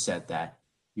in mindset that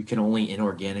you can only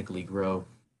inorganically grow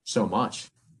so much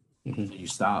Mhm. until you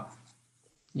stop.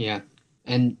 Yeah.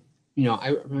 And, I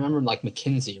remember like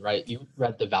McKinsey, right? You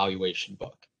read the valuation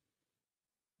book.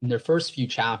 In their first few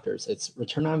chapters, it's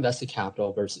return on invested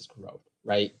capital versus growth,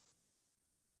 right?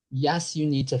 Yes, you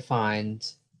need to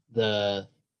find the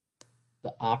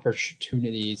the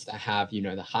opportunities that have,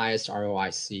 the highest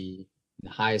ROIC, the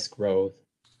highest growth,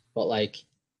 but I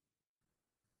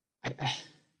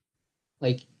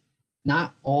like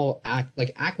not all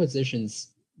like acquisitions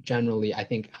generally, I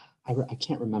think I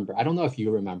can't remember. I don't know if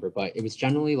you remember, but it was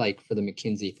generally like for the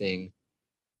McKinsey thing,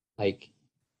 like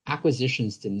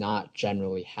acquisitions did not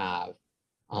generally have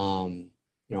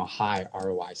high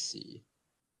ROIC,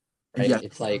 right? Yeah,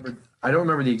 It's like I don't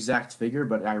remember the exact figure,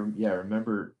 but I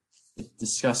remember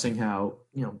discussing how,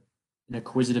 an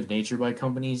acquisitive nature by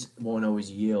companies won't always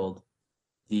yield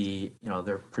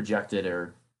their projected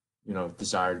or,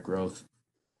 desired growth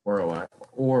ROI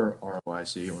or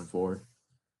ROIC going forward.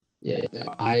 Yeah,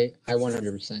 no, I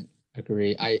 100%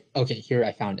 agree. Okay, here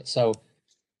I found it. So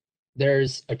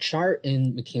there's a chart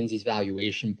in McKinsey's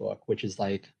valuation book, which is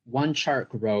like one chart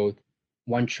growth,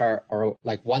 one chart or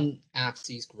like one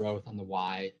axis growth on the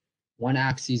Y, one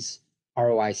axis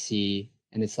ROIC,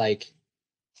 and it's like,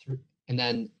 and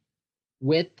then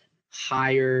with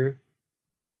higher,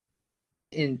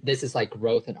 in this is like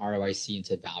growth and ROIC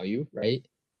into value, right?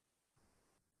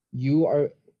 You are,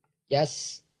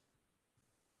 yes,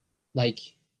 like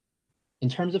in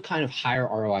terms of kind of higher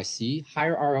ROIC,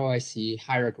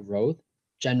 higher growth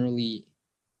generally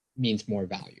means more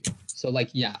value. So like,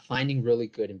 yeah, finding really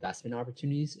good investment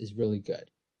opportunities is really good.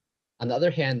 On the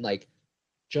other hand, like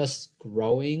just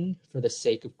growing for the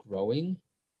sake of growing,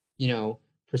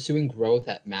 pursuing growth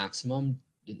at maximum,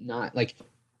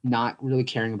 not really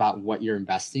caring about what you're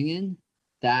investing in,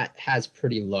 that has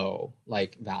pretty low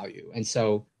like value. And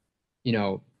so, you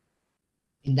know,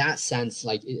 in that sense,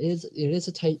 like it is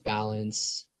a tight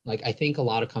balance. Like I think a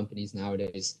lot of companies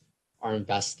nowadays are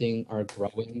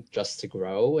growing just to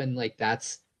grow, and like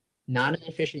that's not an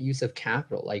efficient use of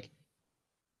capital. Like,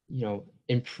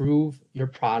 improve your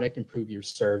product, improve your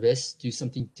service, do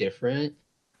something different,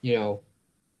 you know,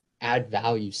 add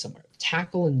value somewhere,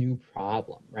 tackle a new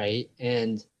problem, right?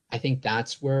 And I think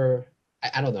that's where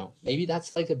I don't know, maybe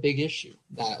that's like a big issue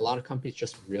that a lot of companies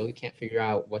just really can't figure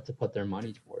out what to put their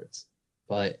money towards.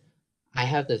 But I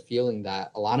have the feeling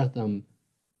that a lot of them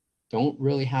don't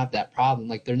really have that problem.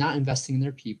 Like they're not investing in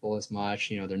their people as much,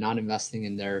 they're not investing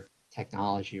in their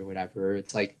technology or whatever.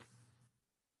 It's like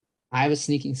I have a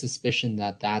sneaking suspicion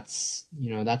that that's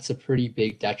a pretty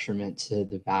big detriment to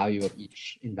the value of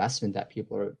each investment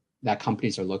that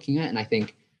companies are looking at. And I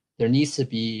think there needs to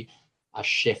be a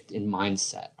shift in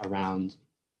mindset around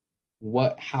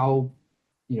how,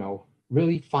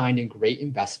 really finding great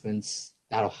investments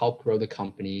that'll help grow the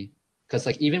company. Because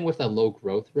like even with a low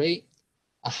growth rate,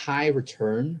 a high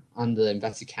return on the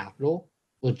invested capital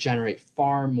will generate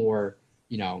far more,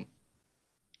 you know,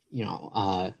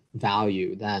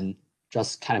 value than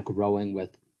just kind of growing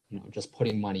with, just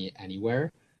putting money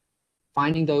anywhere.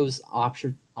 Finding those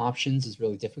options is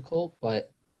really difficult,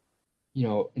 but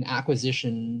an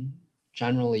acquisition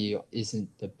generally isn't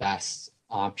the best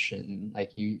option.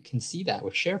 Like you can see that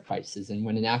with share prices, and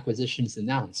when an acquisition is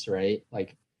announced, right?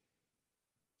 Like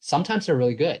sometimes they're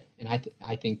really good, and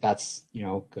I think that's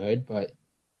good. But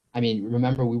I mean,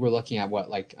 remember we were looking at what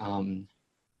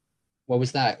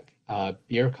was that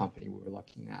beer company we were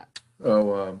looking at?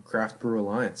 Oh, Craft Brew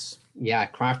Alliance. Yeah,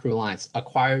 Craft Brew Alliance,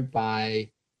 acquired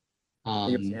by I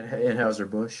think it's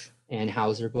Anheuser-Busch.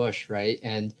 Anheuser-Busch, right?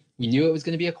 And we knew it was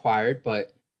going to be acquired,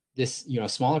 but this,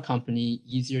 smaller company,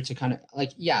 easier to kind of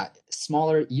like, yeah,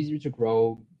 smaller, easier to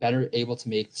grow, better able to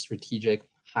make strategic,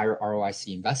 higher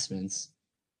ROIC investments.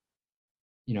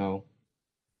 You know,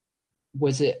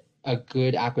 was it a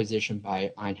good acquisition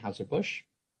by Anheuser-Busch?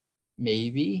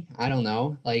 Maybe. I don't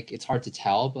know. Like, it's hard to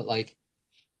tell, but like,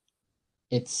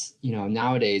 it's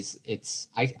nowadays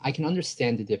I can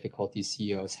understand the difficulties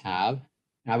CEOs have,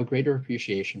 and I have a greater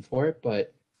appreciation for it,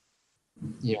 but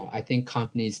I think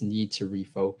companies need to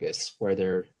refocus where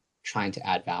they're trying to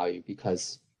add value,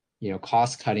 because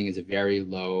cost cutting is a very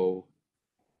low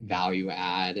value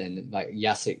add, and like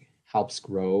yes, it helps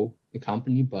grow the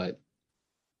company, but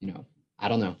you know I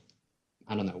don't know.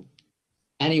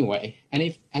 Anyway,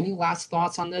 any last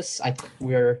thoughts on this? I think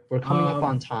we're coming up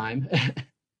on Um, time.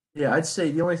 yeah, I'd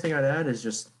say the only thing I'd add is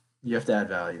just you have to add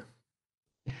value.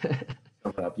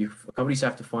 Sum it up. Companies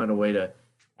have to find a way to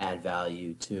add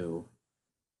value to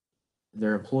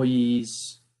their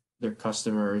employees, their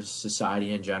customers,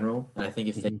 society in general. And I think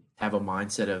if they Mhm. have a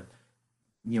mindset of,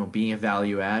 being a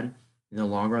value add in the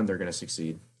long run, they're going to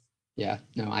succeed. Yeah,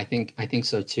 no, I think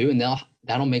so too, and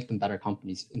that'll make them better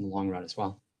companies in the long run as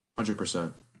well.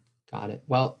 100%. Got it.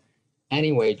 Well,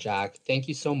 anyway, Jack, thank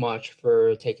you so much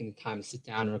for taking the time to sit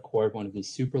down and record one of these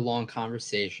super long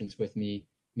conversations with me.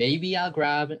 Maybe I'll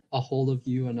grab a hold of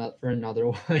you for another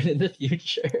one in the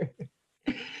future.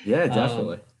 Yeah, Um,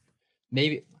 definitely.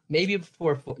 maybe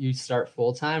before you start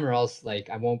full time, or else like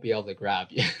I won't be able to grab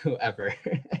you ever.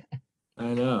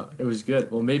 I know. It was good.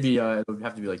 Well, maybe it would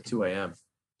have to be like 2 a.m.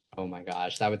 Oh my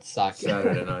gosh, that would suck.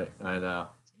 Saturday night. I know.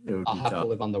 It would I'll be have to tough.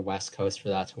 live on the West Coast for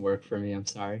that to work for me. I'm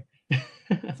sorry.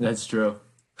 That's true.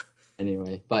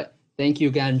 Anyway, but thank you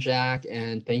again, Jack,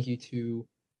 and thank you to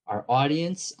our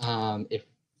audience. If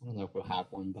I don't know if we'll have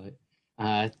one, but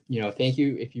thank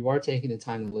you if you are taking the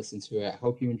time to listen to it. I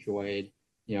hope you enjoyed.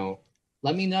 You know,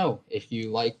 let me know if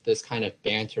you like this kind of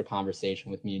banter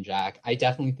conversation with me and Jack. I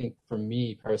definitely think for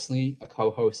me personally, a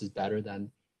co-host is better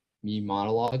than me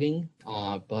monologuing.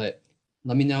 But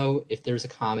let me know if there's a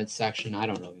comment section. I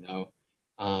don't really know.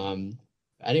 Um,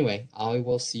 anyway, I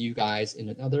will see you guys in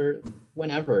another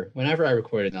whenever I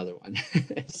record another one.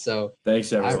 So,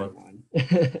 Thanks, bye everyone.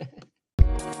 everyone.